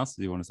had something else?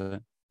 Do you want to say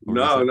that?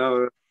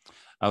 No.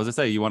 I was gonna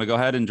say, you want to go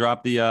ahead and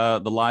drop the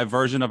live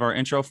version of our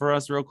intro for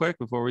us real quick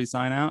before we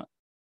sign out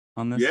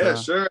on this? Yeah,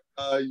 sure.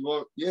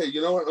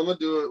 You know what? I'm gonna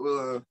do it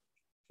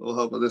little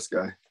help with this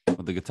guy.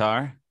 With the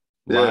guitar?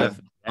 Yeah.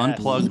 Live,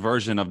 unplugged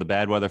version of the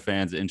Bad Weather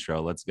Fans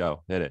intro. Let's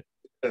go. Hit it.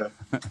 Yeah.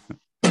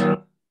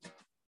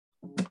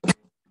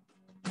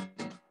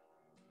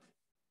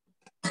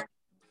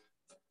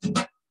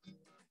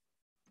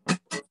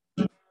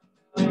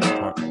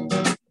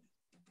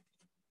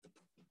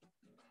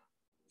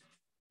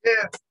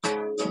 Yeah.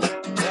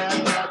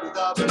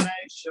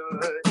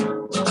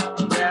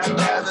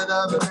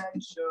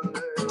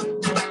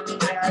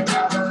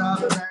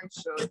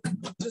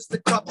 Just a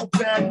couple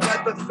bad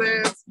weather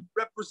fans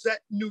represent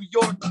New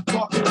York,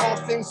 talking all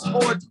things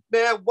sports.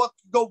 Man, what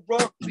could go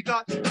wrong? We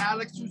got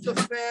Alex, who's a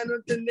fan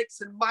of the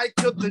Knicks, and Mike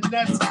of the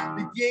Nets,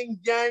 the yin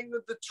yang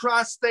of the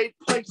tri-state.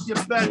 Place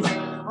your bets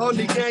on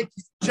the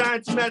Yankees,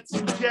 Giants, Mets,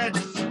 and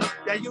Jets.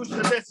 Yeah, you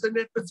should listen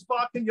if it's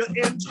sparking your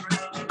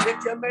interest.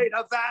 If you made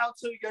a vow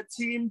to your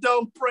team,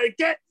 don't break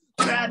it.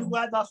 Bad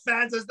weather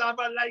fans is the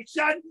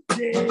relation.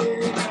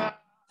 Yeah.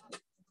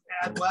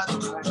 Bad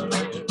weather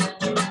fans.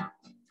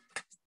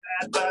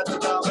 Bad weather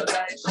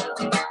domination.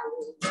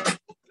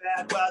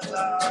 Bad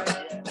weather,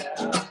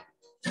 yeah.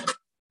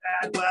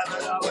 Bad weather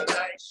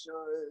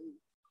domination.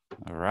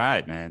 All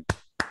right, man.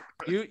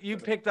 You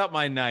picked up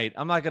my night.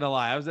 I'm not gonna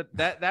lie.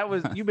 That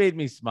was you made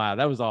me smile.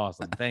 That was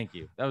awesome. Thank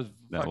you. That was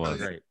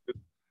great.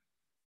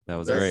 That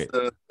was great.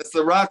 It's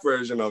the rock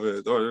version of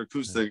it, or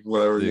acoustic,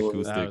 whatever. The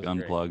acoustic,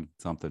 unplugged,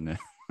 something.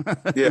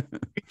 Yeah,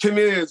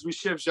 comedians, we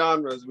shift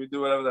genres. We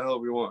do whatever the hell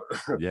we want.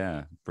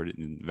 Yeah,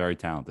 very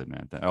talented,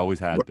 man. That always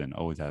has been.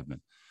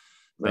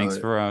 Thanks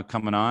for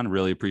coming on.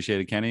 Really appreciate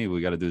it, Kenny.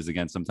 We got to do this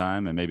again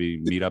sometime and maybe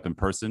meet up in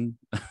person.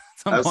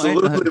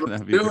 Absolutely.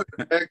 Let's do it,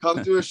 man.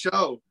 Come to a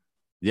show.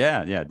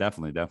 Yeah,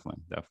 definitely.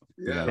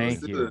 Yeah,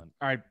 thank you.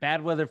 All right,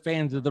 Bad Weather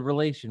Fans of the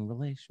relation.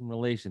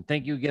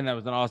 Thank you again. That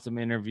was an awesome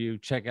interview.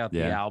 Check out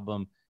the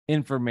album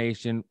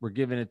information. We're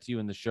giving it to you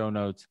in the show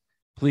notes.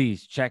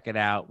 Please check it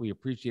out. We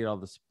appreciate all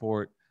the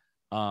support.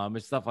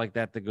 It's stuff like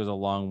that goes a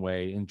long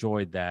way.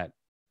 Enjoyed that.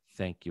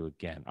 Thank you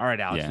again. All right,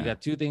 Alex, we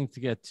got two things to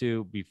get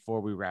to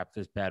before we wrap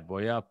this bad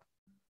boy up.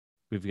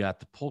 We've got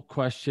the poll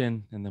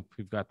question, and then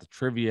we've got the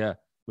trivia,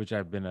 which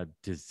I've been a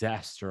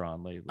disaster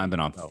on lately. I've been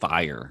on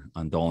fire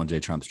on Dolan J.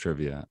 Trump's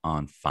trivia.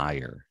 On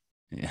fire.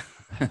 Yeah.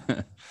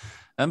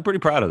 I'm pretty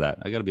proud of that.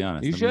 I got to be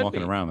honest. You I've should been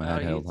walking be. around my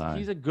head held high.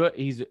 He's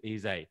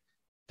a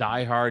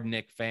diehard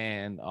Knicks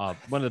fan. One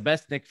of the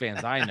best Knicks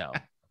fans I know.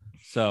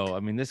 So, I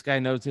mean, this guy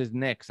knows his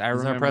Knicks. I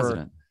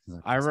remember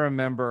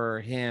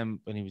him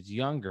when he was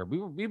younger.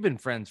 We've been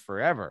friends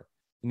forever.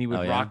 And he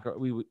would rock.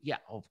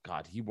 Oh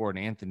God, he wore an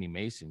Anthony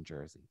Mason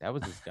jersey. That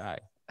was his guy.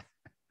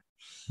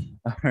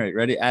 All right,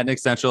 ready? At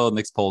Knicks Central,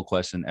 Knicks poll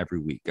question every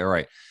week. All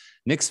right,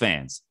 Knicks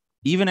fans,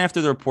 even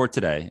after the report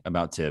today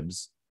about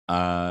Thibs,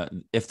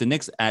 if the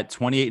Knicks at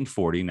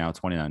 28-40, now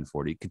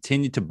 29-40,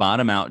 continue to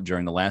bottom out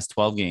during the last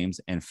 12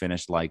 games and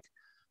finish like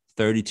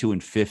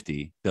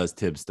 32-50, does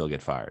Thibs still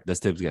get fired? Does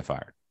Thibs get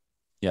fired?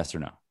 Yes or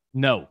no?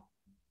 No.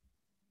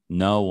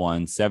 No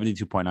one,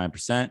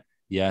 72.9%.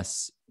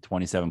 Yes,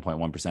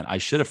 27.1%. I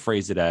should have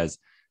phrased it as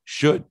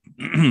should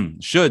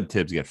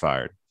Thibs get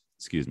fired?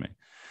 Excuse me.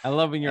 I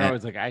love when you're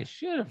always like, I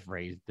should have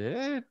phrased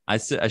it. I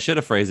should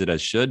have phrased it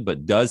as should,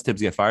 but does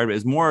Thibs get fired? But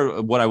it's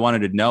more what I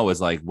wanted to know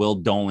is like, will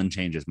Dolan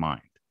change his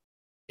mind?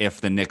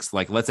 If the Knicks,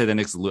 like, let's say the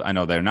Knicks, I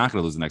know they're not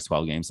going to lose the next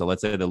 12 games. So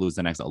let's say they lose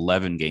the next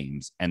 11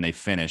 games and they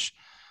finish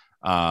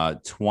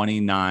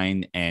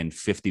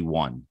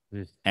 29-51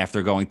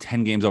 after going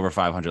 10 games over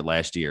 500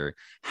 last year.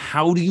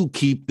 How do you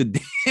keep the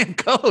damn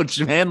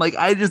coach, man? Like,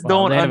 I just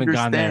don't understand.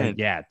 Gone there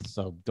yet.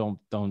 So don't,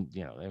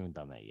 they haven't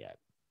done that yet.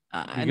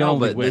 I know,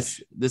 but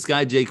this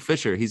guy, Jake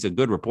Fisher, he's a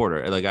good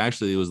reporter. Like, I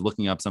actually was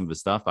looking up some of his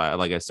stuff.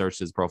 I searched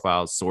his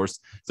profile source.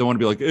 So I want to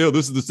be like, oh,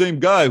 this is the same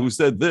guy who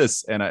said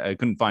this. And I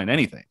couldn't find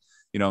anything.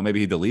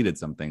 Maybe he deleted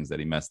some things that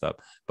he messed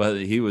up,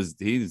 but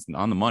he's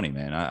on the money,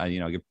 man.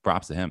 I give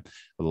props to him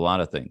with a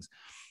lot of things.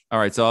 All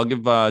right. So I'll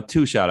give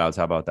 2 shout outs.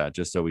 How about that?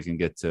 Just so we can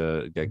get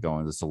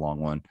going. This is a long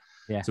one.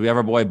 Yeah. So we have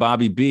our boy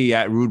Bobby B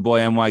at Rude Boy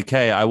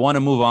NYK. I want to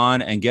move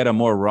on and get a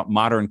more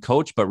modern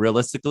coach, but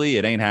realistically,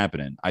 it ain't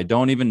happening. I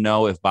don't even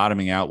know if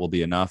bottoming out will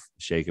be enough.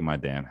 Shaking my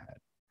damn head.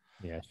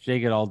 Yeah,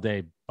 shake it all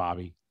day,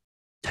 Bobby.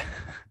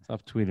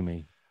 Stop tweeting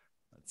me.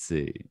 Let's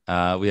see.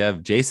 We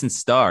have Jason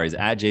Starr. He's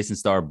at Jason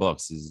Starr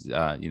Books. He's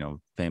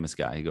famous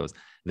guy. He goes,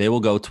 they will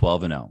go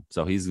 12-0.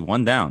 So he's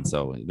one down.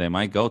 So they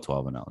might go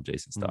 12-0.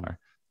 Jason Starr.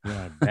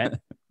 Yeah, bet.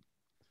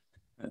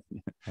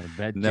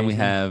 And then we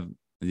have.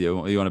 You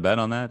want to bet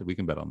on that? We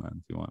can bet on that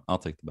if you want. I'll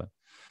take the bet.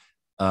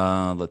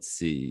 Let's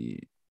see.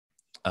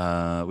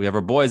 We have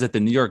our boys at the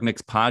New York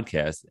Knicks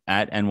podcast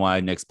at NY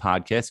Knicks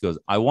podcast. He goes,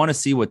 I want to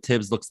see what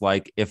Thibs looks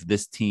like if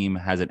this team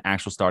has an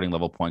actual starting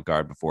level point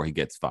guard before he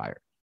gets fired.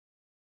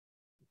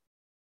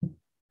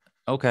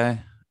 Okay.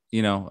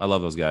 I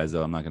love those guys,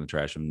 though. I'm not going to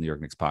trash them. New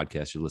York Knicks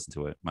podcast. You listen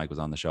to it. Mike was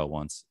on the show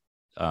once.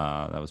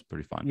 That was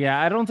pretty fun. Yeah,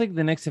 I don't think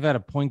the Knicks have had a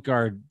point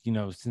guard,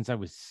 since I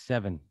was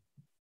 7.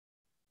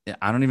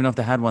 I don't even know if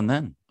they had one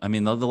then. I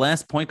mean, the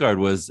last point guard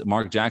was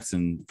Mark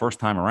Jackson first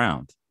time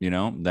around. You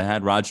know, they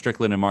had Rod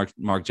Strickland and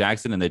Mark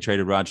Jackson, and they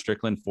traded Rod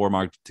Strickland for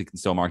Mark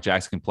so Mark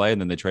Jackson can play, and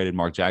then they traded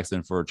Mark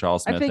Jackson for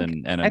Charles Smith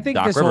and I think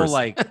Doc this Rivers. whole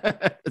like,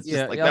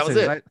 yeah, like, that was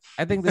it.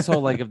 I think this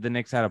whole like if the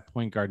Knicks had a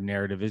point guard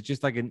narrative is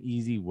just like an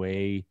easy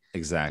way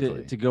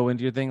exactly to go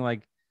into your thing.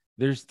 Like,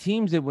 there's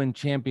teams that win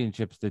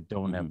championships that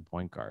don't have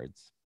point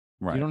guards.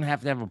 Right. You don't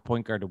have to have a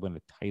point guard to win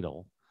a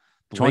title.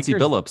 Chauncey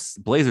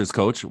Billups, Blazers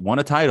coach, won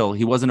a title.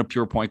 He wasn't a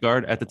pure point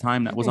guard at the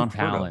time. That was on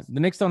talent. The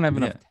Knicks don't have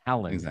enough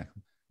talent.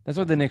 Exactly. That's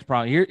what the Knicks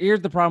problem.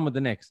 Here's the problem with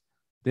the Knicks.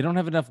 They don't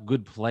have enough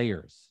good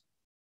players.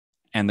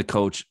 And the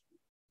coach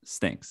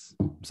stinks.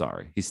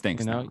 Sorry. He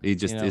stinks now. He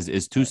just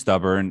is too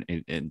stubborn.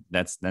 And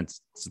that's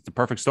the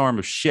perfect storm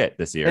of shit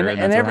this year.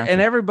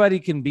 And everybody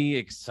can be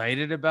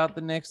excited about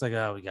the Knicks. Like,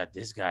 oh, we got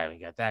this guy. We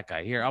got that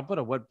guy. Here, I'll put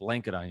a wet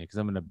blanket on you because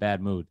I'm in a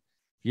bad mood.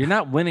 You're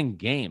not winning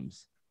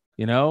games.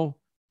 You know?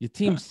 Your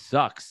team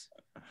sucks.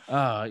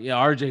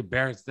 RJ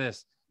Barrett's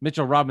this.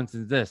 Mitchell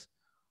Robinson's this.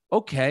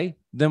 Okay,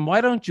 then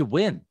why don't you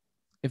win?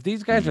 If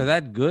these guys are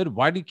that good,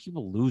 why do you keep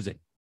losing?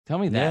 Tell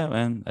me that. Yeah,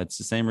 man. That's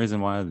the same reason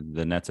why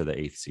the Nets are the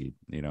 8th seed.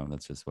 You know,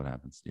 that's just what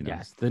happens. You know?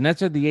 Yes, the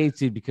Nets are the 8th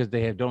seed because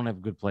they don't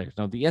have good players.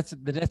 No, the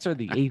Nets are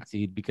the 8th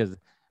seed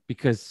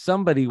because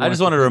somebody. I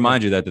just wanted to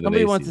remind you that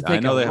somebody wants to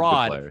take a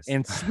rod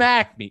and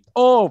smack me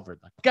over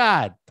the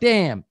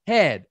goddamn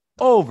head,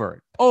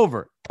 over.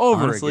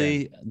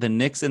 Honestly, again. The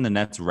Knicks and the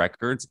Nets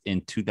records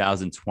in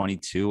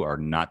 2022 are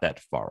not that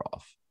far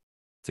off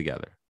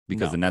together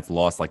because the Nets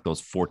lost like those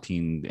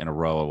 14 in a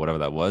row or whatever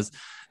that was.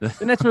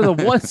 The Nets were the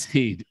 1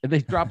 seed and they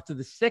dropped to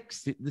the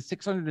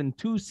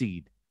 602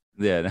 seed.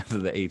 Yeah, that's the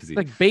 8th seed. It's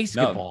like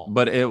basketball. No,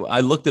 but I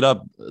looked it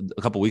up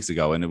a couple weeks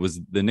ago, and it was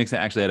the Knicks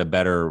actually had a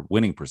better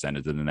winning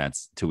percentage than the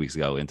Nets 2 weeks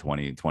ago in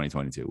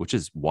 2022, which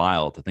is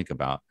wild to think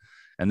about.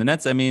 And the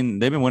Nets, I mean,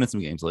 they've been winning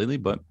some games lately,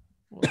 but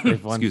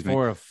they've won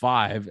 4 of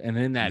 5, and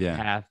in that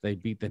path, they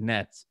beat the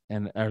Nets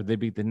or they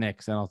beat the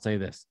Knicks. And I'll say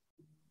this,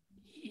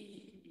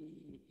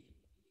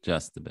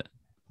 just a bit.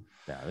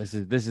 Yeah,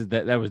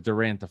 that was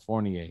Durant to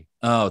Fournier.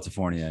 Oh, to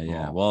Fournier,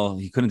 yeah. Well,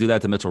 he couldn't do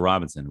that to Mitchell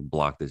Robinson, who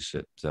blocked this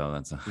shit. So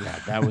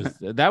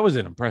that was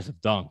an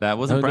impressive dunk. That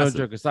was impressive.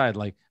 No joke aside,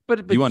 like,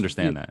 but you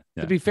understand that.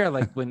 Yeah. To be fair,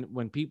 like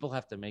when people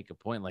have to make a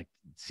point, like,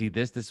 see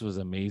this was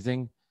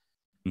amazing.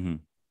 Mm-hmm.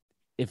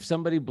 If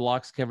somebody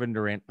blocks Kevin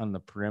Durant on the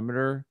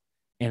perimeter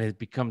and it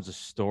becomes a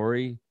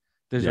story,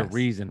 there's a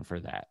reason for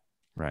that.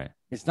 Right.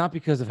 It's not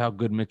because of how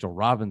good Mitchell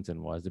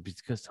Robinson was.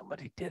 It's because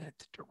somebody did it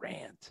to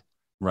Durant.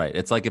 Right.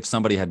 It's like if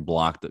somebody had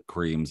blocked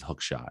Kareem's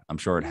hook shot. I'm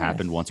sure it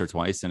happened once or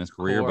twice in his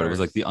career, but it was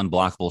like the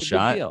unblockable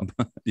shot.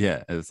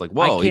 Yeah. It's like,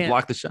 whoa, he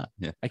blocked the shot.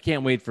 Yeah. I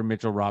can't wait for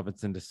Mitchell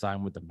Robinson to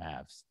sign with the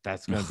Mavs.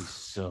 That's going to be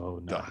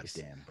so nice.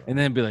 Damn, bro. And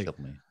then be like,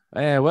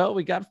 well,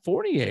 we got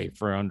Fournier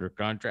for under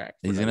contract.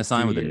 He's going to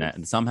sign with the Nets.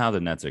 And somehow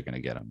the Nets are going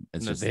to get him.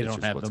 They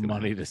don't have the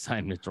money to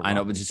sign Mitchell Robinson. I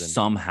know, but just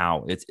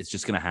somehow it's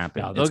just going to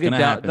happen. No,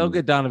 they'll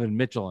get Donovan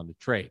Mitchell on the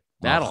trade.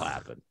 That'll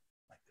happen.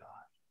 My God.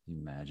 Can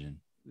you imagine?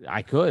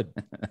 I could.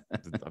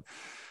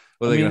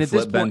 Well, they're going to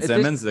flip Ben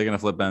Simmons. They're going to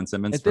flip Ben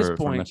Simmons for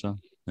Mitchell.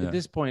 Yeah. At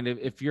this point,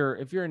 if you're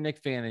a Knicks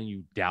fan and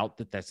you doubt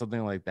that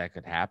something like that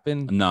could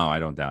happen, no, I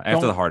don't doubt.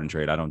 After the Harden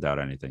trade, I don't doubt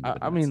anything.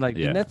 I mean, like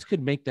the Nets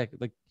could make that.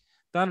 Like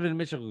Donovan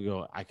Mitchell could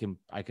go. I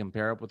can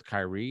pair up with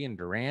Kyrie and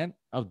Durant.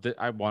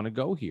 I want to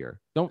go here.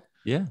 Don't.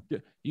 Yeah.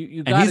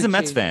 You and he's a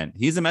Mets fan.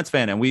 He's a Mets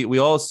fan, and we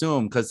all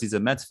assume because he's a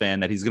Mets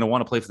fan that he's going to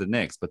want to play for the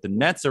Knicks. But the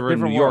Nets are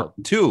in New York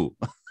too.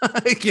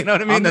 You know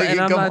what I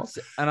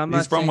mean?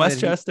 He's from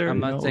Westchester. I'm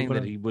not saying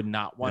that he would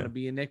not want to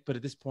be a Knick, but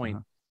at this point,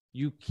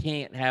 you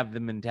can't have the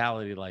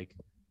mentality like,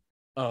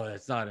 oh,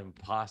 that's not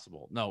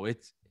impossible. No,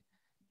 it's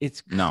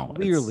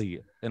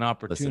clearly an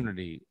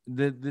opportunity.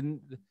 The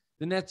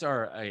Nets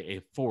are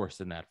a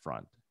force in that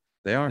front.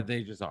 They are.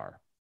 They just are.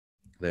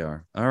 They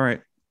are. All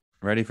right.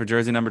 Ready for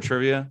jersey number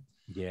trivia?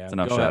 Yeah. It's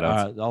enough shout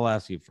outs. I'll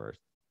ask you first.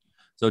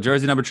 So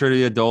jersey number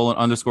trivia, Dolan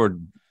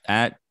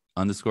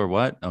 _@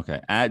 what?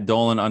 Okay. @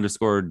 Dolan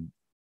 _J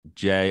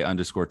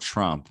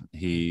 _Trump.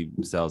 He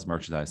sells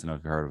merchandise. I don't know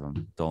if you've heard of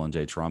him. Dolan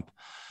J Trump.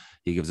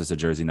 He gives us a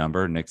jersey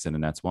number, Knicks and the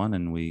Nets one,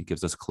 and he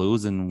gives us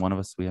clues, and one of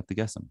us, we have to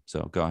guess them.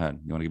 So go ahead.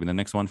 You want to give me the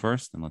Knicks one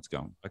first? And let's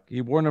go.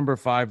 He wore number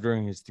 5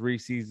 during his 3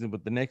 seasons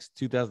with the Knicks,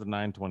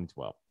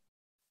 2009-2012.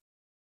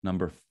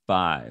 Number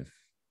 5.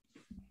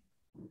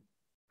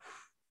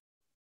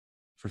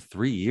 For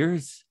 3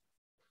 years?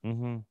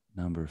 Mm-hmm.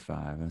 Number 5.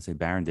 I'm going to say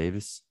Baron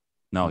Davis.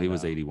 No, he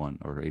was 81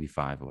 or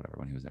 85 or whatever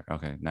when he was there.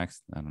 Okay,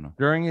 next. I don't know.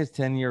 During his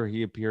tenure,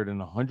 he appeared in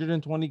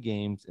 120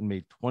 games and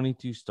made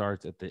 22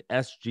 starts at the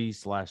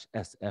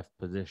SG/SF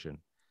position.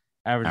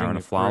 Aaron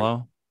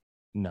Aflalo?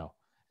 No.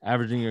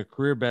 Averaging a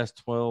career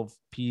best 12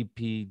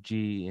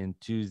 PPG in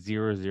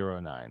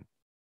 2009.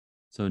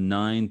 So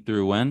 9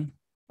 through when?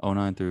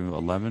 09 through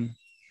 11,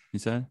 you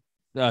said?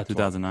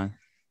 2009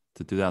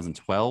 to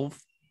 2012?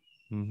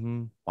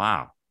 Mm-hmm.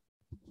 Wow.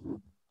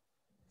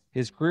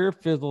 His career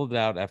fizzled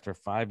out after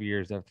 5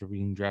 years after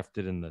being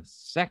drafted in the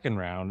 2nd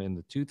round in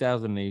the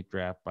 2008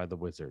 draft by the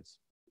Wizards.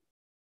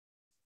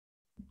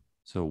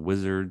 So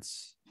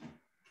Wizards.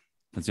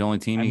 That's the only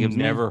team he I've gives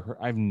me?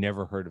 I've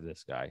never heard of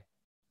this guy.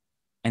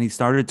 And he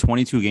started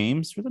 22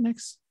 games for the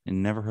Knicks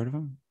and never heard of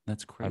him?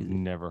 That's crazy. I've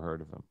never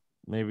heard of him.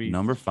 Maybe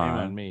number 5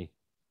 on me.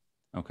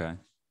 Okay.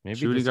 Maybe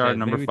shooting guard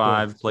number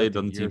 5 played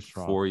on the team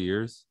for 4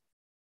 years.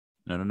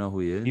 I don't know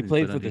who he is. He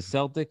played for the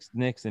Celtics,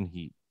 Knicks, and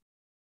Heat.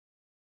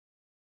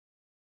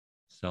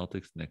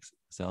 Celtics, Knicks,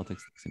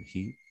 and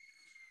Heat.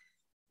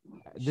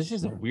 This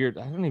is a weird.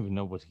 I don't even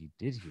know what he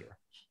did here.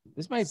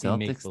 This might be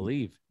make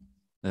believe.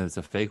 It's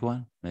a fake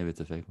one. Maybe it's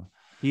a fake one.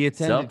 He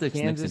attended Celtics,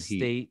 Kansas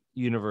State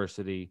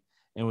University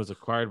and was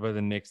acquired by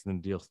the Knicks, and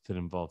the deal that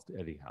involved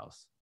Eddie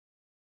House.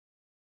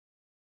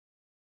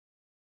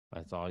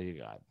 That's all you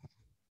got.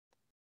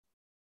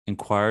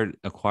 Acquired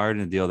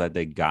in a deal that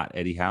they got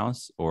Eddie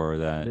House, or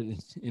that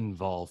it's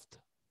involved.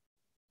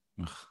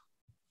 Ugh,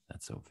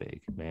 that's so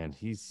vague, man.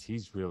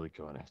 He's really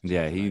going after.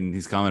 Yeah,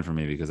 he's coming for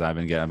me because I've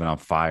been on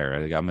fire.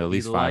 I got him at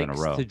least 5 in a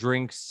row. To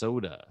drink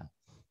soda.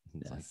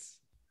 Yes.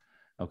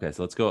 Okay,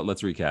 so let's go.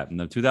 Let's recap. In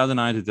the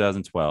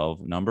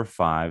 2009-2012, number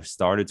 5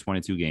 started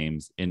 22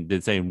 games. And did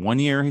it say in 1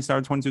 year he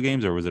started 22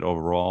 games, or was it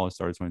overall he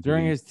started 22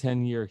 During games? his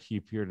 10-year, he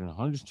appeared in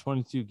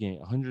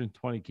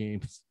 120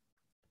 games,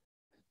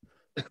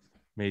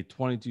 made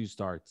 22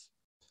 starts.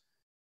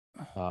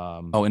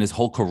 In his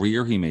whole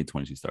career, he made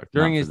 22 starts.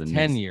 During his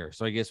 10 years,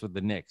 so I guess with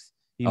the Knicks,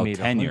 he made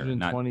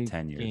 120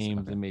 10 years.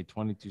 games and made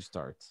 22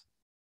 starts,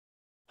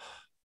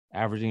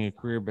 averaging a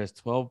career best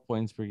 12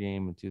 points per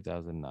game in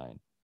 2009.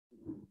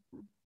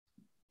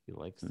 He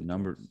likes the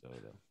number.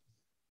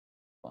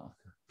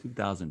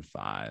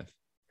 2005.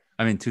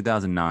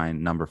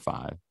 2009, number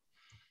 5.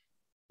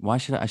 Why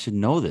should I should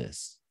know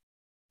this?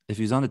 If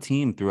he's on the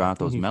team throughout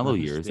those mellow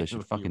years, I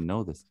should fucking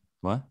know this.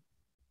 What?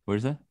 What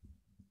is that?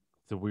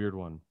 It's a weird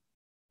one.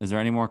 Is there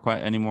any more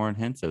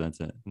hints, or that's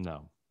it?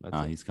 No.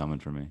 That's it. He's coming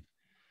for me.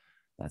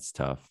 That's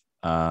tough.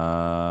 Shot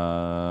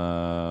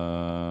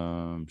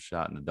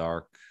in the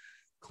dark.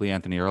 Clee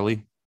Anthony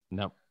Early?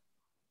 Nope.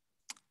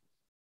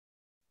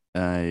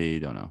 I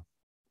don't know.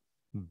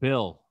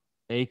 Bill,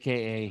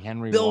 aka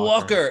Henry Bill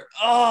Walker.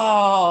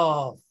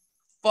 Oh,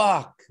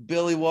 fuck.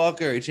 Billy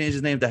Walker. He changed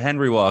his name to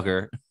Henry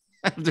Walker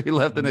after he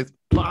left the Knicks.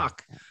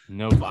 Fuck.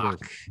 No fuck.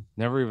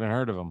 Never even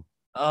heard of him.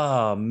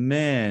 Oh,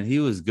 man. He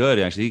was good.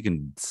 Actually, he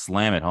can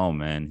slam it home,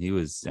 man. He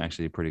was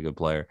actually a pretty good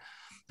player.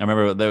 I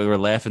remember they were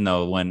laughing,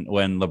 though, when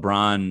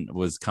LeBron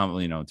was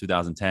coming,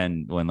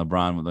 2010, when they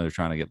were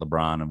trying to get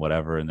LeBron and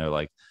whatever. And they're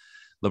like,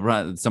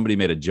 LeBron, somebody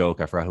made a joke.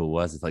 I forgot who it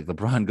was. It's like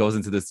LeBron goes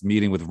into this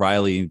meeting with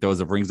Riley and throws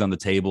the rings on the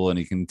table, and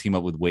he can team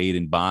up with Wade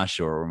and Bosh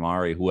or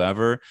Amari,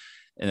 whoever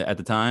at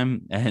the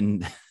time.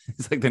 And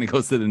it's like, then he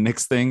goes to the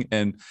Knicks thing,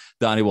 and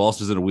Donnie Walsh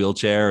was in a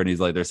wheelchair, and he's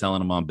like, they're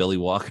selling him on Billy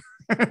Walker.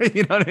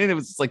 You know what I mean? It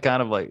was just like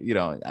kind of like,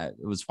 it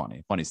was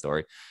funny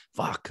story.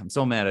 Fuck, I'm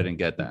so mad I didn't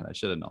get that. I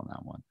should have known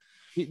that one.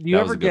 Do you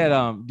ever get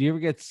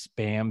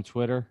spam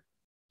Twitter?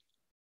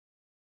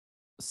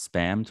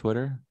 Spam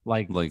Twitter?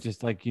 Like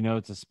just like,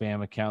 it's a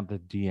spam account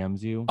that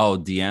DMs you. Oh,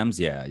 DMs?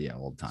 Yeah,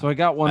 all the time. So I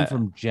got one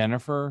from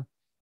Jennifer.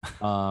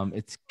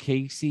 It's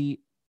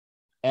Casey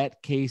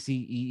at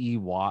Casey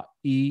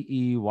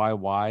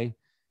EEYY.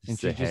 And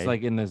she's just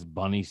like in this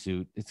bunny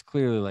suit. It's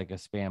clearly like a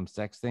spam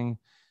sex thing.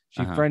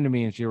 She friended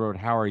me and she wrote,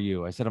 "How are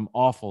you?" I said, "I'm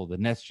awful. The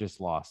Nets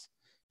just lost."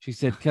 She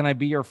said, "Can I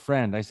be your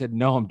friend?" I said,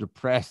 "No, I'm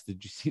depressed.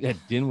 Did you see that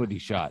Dinwiddie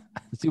shot?"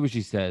 Let's see what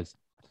she says.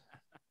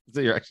 So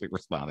you're actually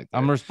responding.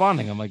 I'm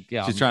responding. I'm like,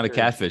 yeah. She's trying to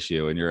catfish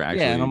you, and you're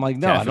actually. Yeah, and I'm like,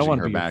 no, I don't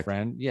want to be your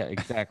friend. Yeah,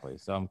 exactly.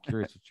 So I'm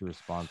curious what you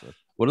respond with.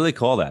 What do they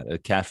call that?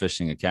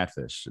 Catfishing a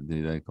catfish?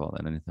 Do they call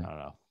that anything? I don't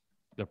know.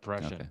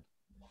 Depression.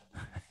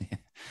 Okay.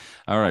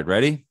 All right,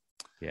 ready?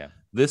 Yeah.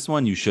 This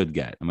one you should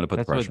get. I'm going to put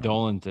the pressure. That's what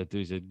Dolan said.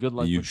 He said, "Good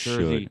luck with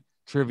Jersey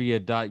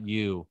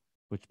trivia.u,"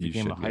 which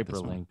became a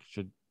hyperlink.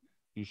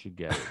 You should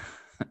get it.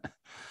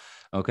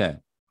 Okay.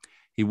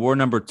 He wore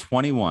number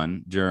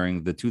 21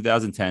 during the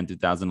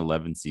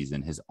 2010-2011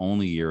 season, his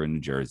only year in New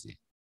Jersey.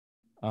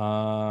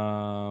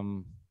 I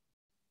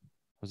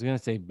was going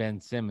to say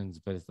Ben Simmons,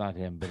 but it's not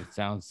him, but it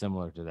sounds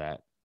similar to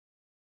that.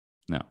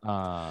 No.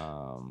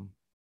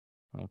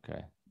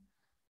 Okay.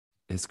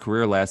 His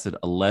career lasted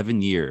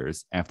 11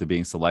 years after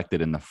being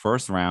selected in the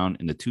first round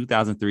in the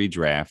 2003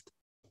 draft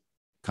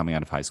coming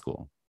out of high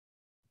school.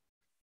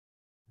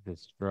 Is it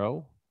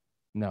Stroh?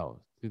 No,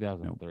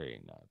 2003.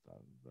 Nope.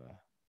 No,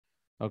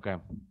 okay.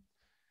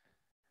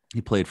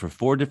 He played for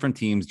 4 different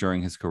teams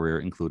during his career,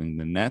 including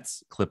the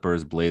Nets,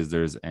 Clippers,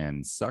 Blazers,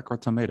 and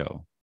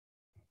Sacramento.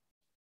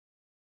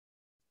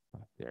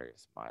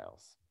 Darius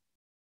Miles.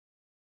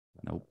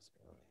 Nope.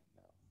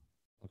 No.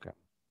 Okay.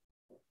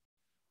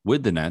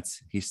 With the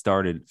Nets, he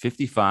started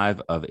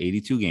 55 of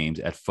 82 games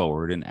at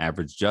forward and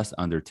averaged just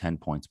under 10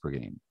 points per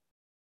game.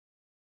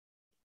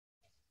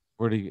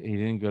 He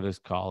didn't go to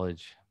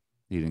college.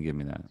 He didn't give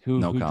me that.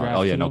 Who college.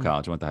 Oh, yeah, no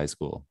college. Went to high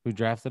school. Who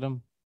drafted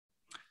him?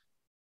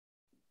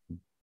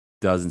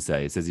 Doesn't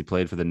say. It says he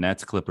played for the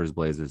Nets, Clippers,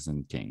 Blazers,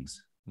 and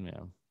Kings.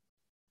 Yeah.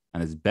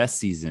 And his best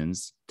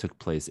seasons took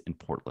place in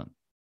Portland.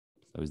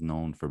 So he's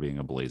known for being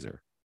a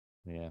Blazer.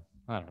 Yeah.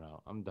 I don't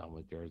know. I'm done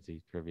with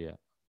Jersey trivia.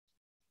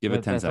 Give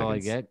it 10 that's seconds. all I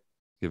get.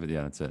 Give it.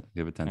 Yeah, that's it.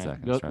 Give it 10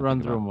 seconds.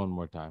 Run through them one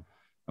more time.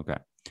 Okay.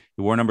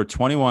 He wore number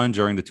 21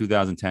 during the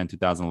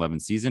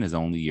 2010-2011 season, his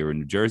only year in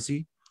New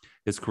Jersey.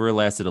 His career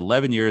lasted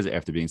 11 years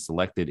after being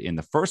selected in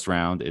the first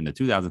round in the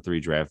 2003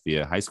 draft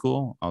via high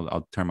school.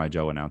 I'll turn my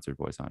Joe announcer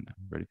voice on now.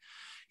 Ready?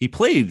 He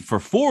played for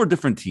 4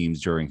 different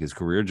teams during his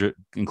career,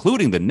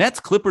 including the Nets,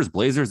 Clippers,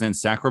 Blazers, and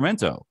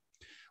Sacramento.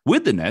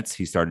 With the Nets,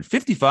 he started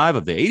 55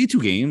 of the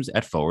 82 games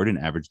at forward and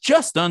averaged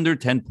just under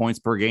 10 points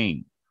per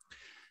game.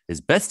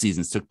 His best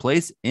seasons took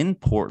place in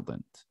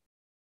Portland.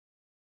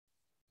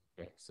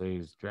 Okay, so he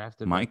was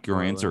drafted. Mike,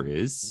 your answer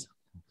is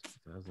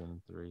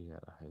 2003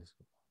 at a high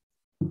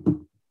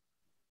school.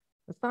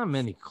 That's not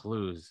many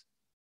clues.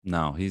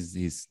 No,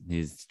 he's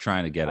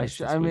trying to get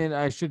us.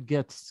 I should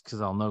get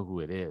because I'll know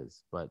who it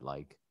is, but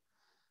like,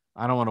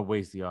 I don't want to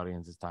waste the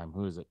audience's time.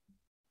 Who is it?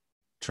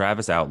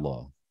 Travis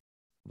Outlaw.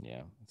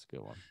 Yeah, that's a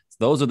good one.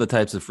 Those are the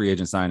types of free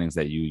agent signings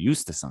that you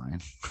used to sign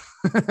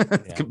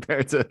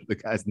compared to the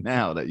guys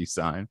now that you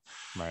sign.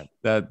 Right.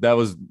 I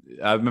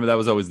remember that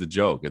was always the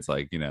joke. It's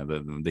like,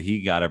 the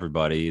Heat got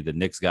everybody, the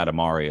Knicks got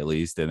Amari at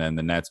least, and then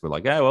the Nets were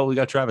like, yeah, well, we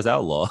got Travis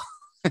Outlaw.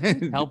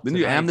 Didn't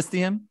you amnesty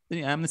him?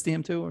 Didn't you amnesty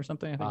him too or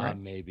something? I think, right?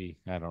 Maybe.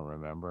 I don't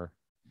remember.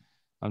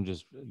 I'm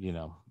just,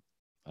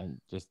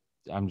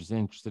 I'm just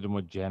interested in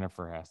what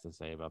Jennifer has to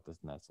say about this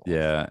Nets loss.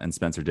 Yeah, and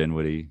Spencer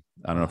Dinwiddie.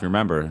 I don't know if you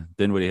remember.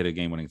 Dinwiddie hit a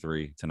game-winning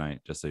 3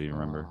 tonight, just so you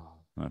remember. I don't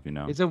know if you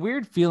know. It's a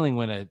weird feeling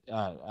when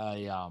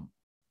a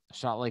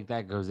shot like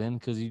that goes in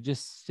because you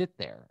just sit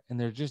there and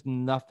there's just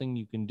nothing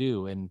you can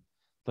do. And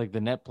like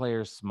the net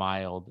player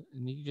smiled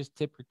and you just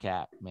tip your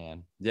cap,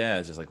 man. Yeah,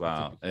 it's just like,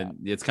 wow. And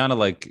it's kind of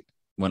like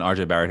when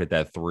RJ Barrett hit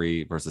that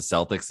 3 versus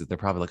Celtics, they're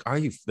probably like,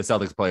 the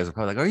Celtics players are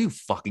probably like, are you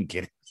fucking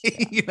kidding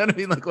me? You know what I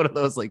mean? Like one of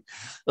those, like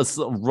a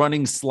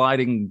running,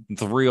 sliding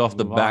 3 off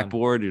the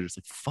backboard. You're just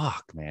like,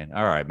 fuck, man.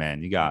 All right,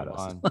 man. You got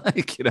us.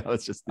 Like,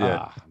 it's just,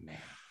 yeah. Oh, man.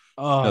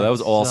 Oh, no, that was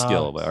all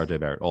skill by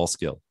RJ Barrett. All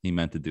skill. He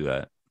meant to do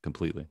that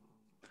completely.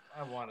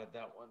 I wanted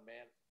that one,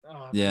 man.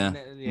 Oh, yeah.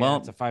 Well,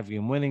 it's a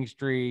 5-game winning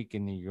streak,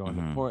 and you're going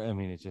to Portland. I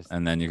mean, it's just,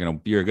 and then you're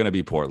gonna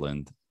be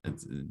Portland.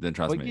 Then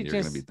trust me, you're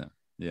gonna beat them.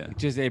 Yeah.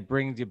 It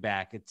brings you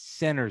back. It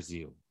centers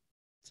you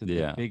to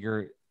the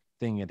bigger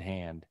thing at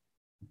hand.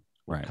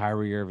 Right.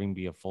 Kyrie Irving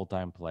be a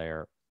full-time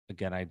player.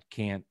 Again,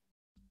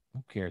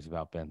 who cares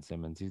about Ben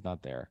Simmons? He's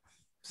not there.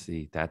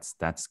 See,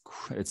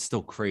 it's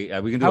still crazy.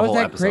 We can do a whole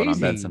episode on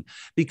Ben Simmons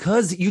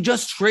because you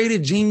just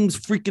traded James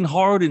freaking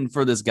Harden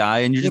for this guy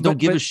and you just don't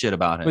give a shit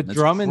about him. But that's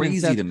Drummond and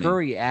Seth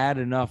Curry add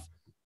enough.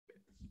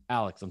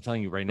 Alex, I'm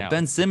telling you right now.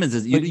 Ben Simmons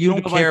is you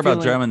don't care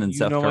about Drummond and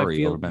Seth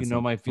Curry over Ben Simmons. You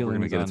know my feelings. We're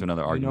going to get into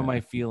another argument. You know my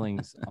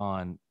feelings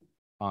on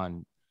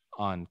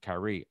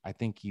Kyrie. I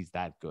think he's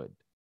that good.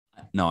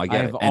 No, I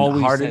get it. I've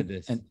always said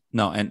this.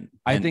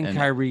 I think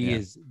Kyrie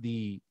is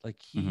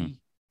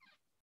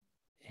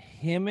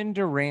him and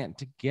Durant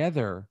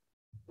together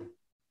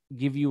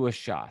give you a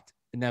shot.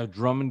 And now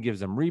Drummond gives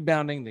them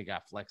rebounding. They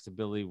got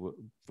flexibility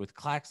with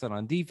Claxton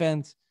on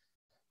defense.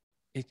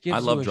 I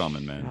love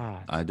Drummond,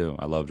 man. I do.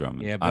 I love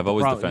Drummond. Yeah, I've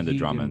always defended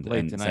Drummond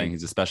and saying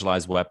he's a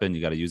specialized weapon.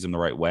 You got to use him the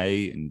right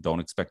way and don't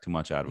expect too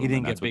much out of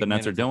him. That's what the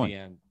Nets are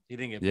doing. He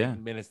didn't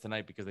get minutes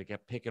tonight because they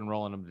kept pick and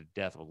rolling him to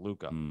death with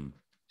Luka.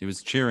 He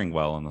was cheering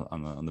well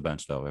on the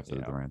bench though after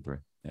the Durant 3.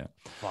 Yeah.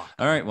 Fuck.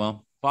 All right.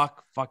 Well.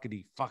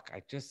 Fuckity.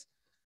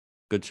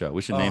 Good show.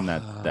 We should name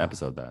the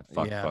episode that.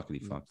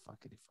 Fuckity fuck.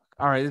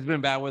 All right. This has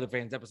been Bad Weather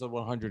Fans, episode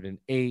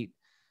 108.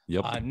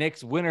 Yep.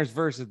 Knicks winners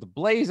versus the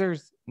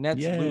Blazers.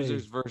 Nets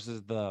losers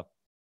versus the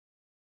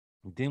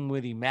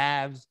Dinwiddie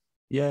Mavs.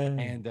 Yeah.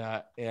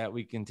 And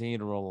we continue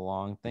to roll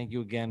along. Thank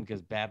you again,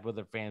 because Bad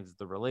Weather Fans is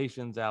the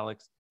relations,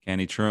 Alex.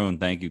 Kenny Troon.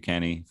 Thank you,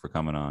 Kenny, for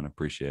coming on.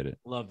 Appreciate it.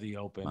 Love the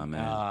open. My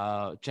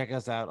man. Check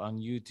us out on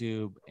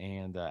YouTube.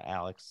 And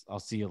Alex, I'll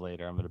see you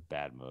later. I'm in a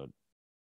bad mood.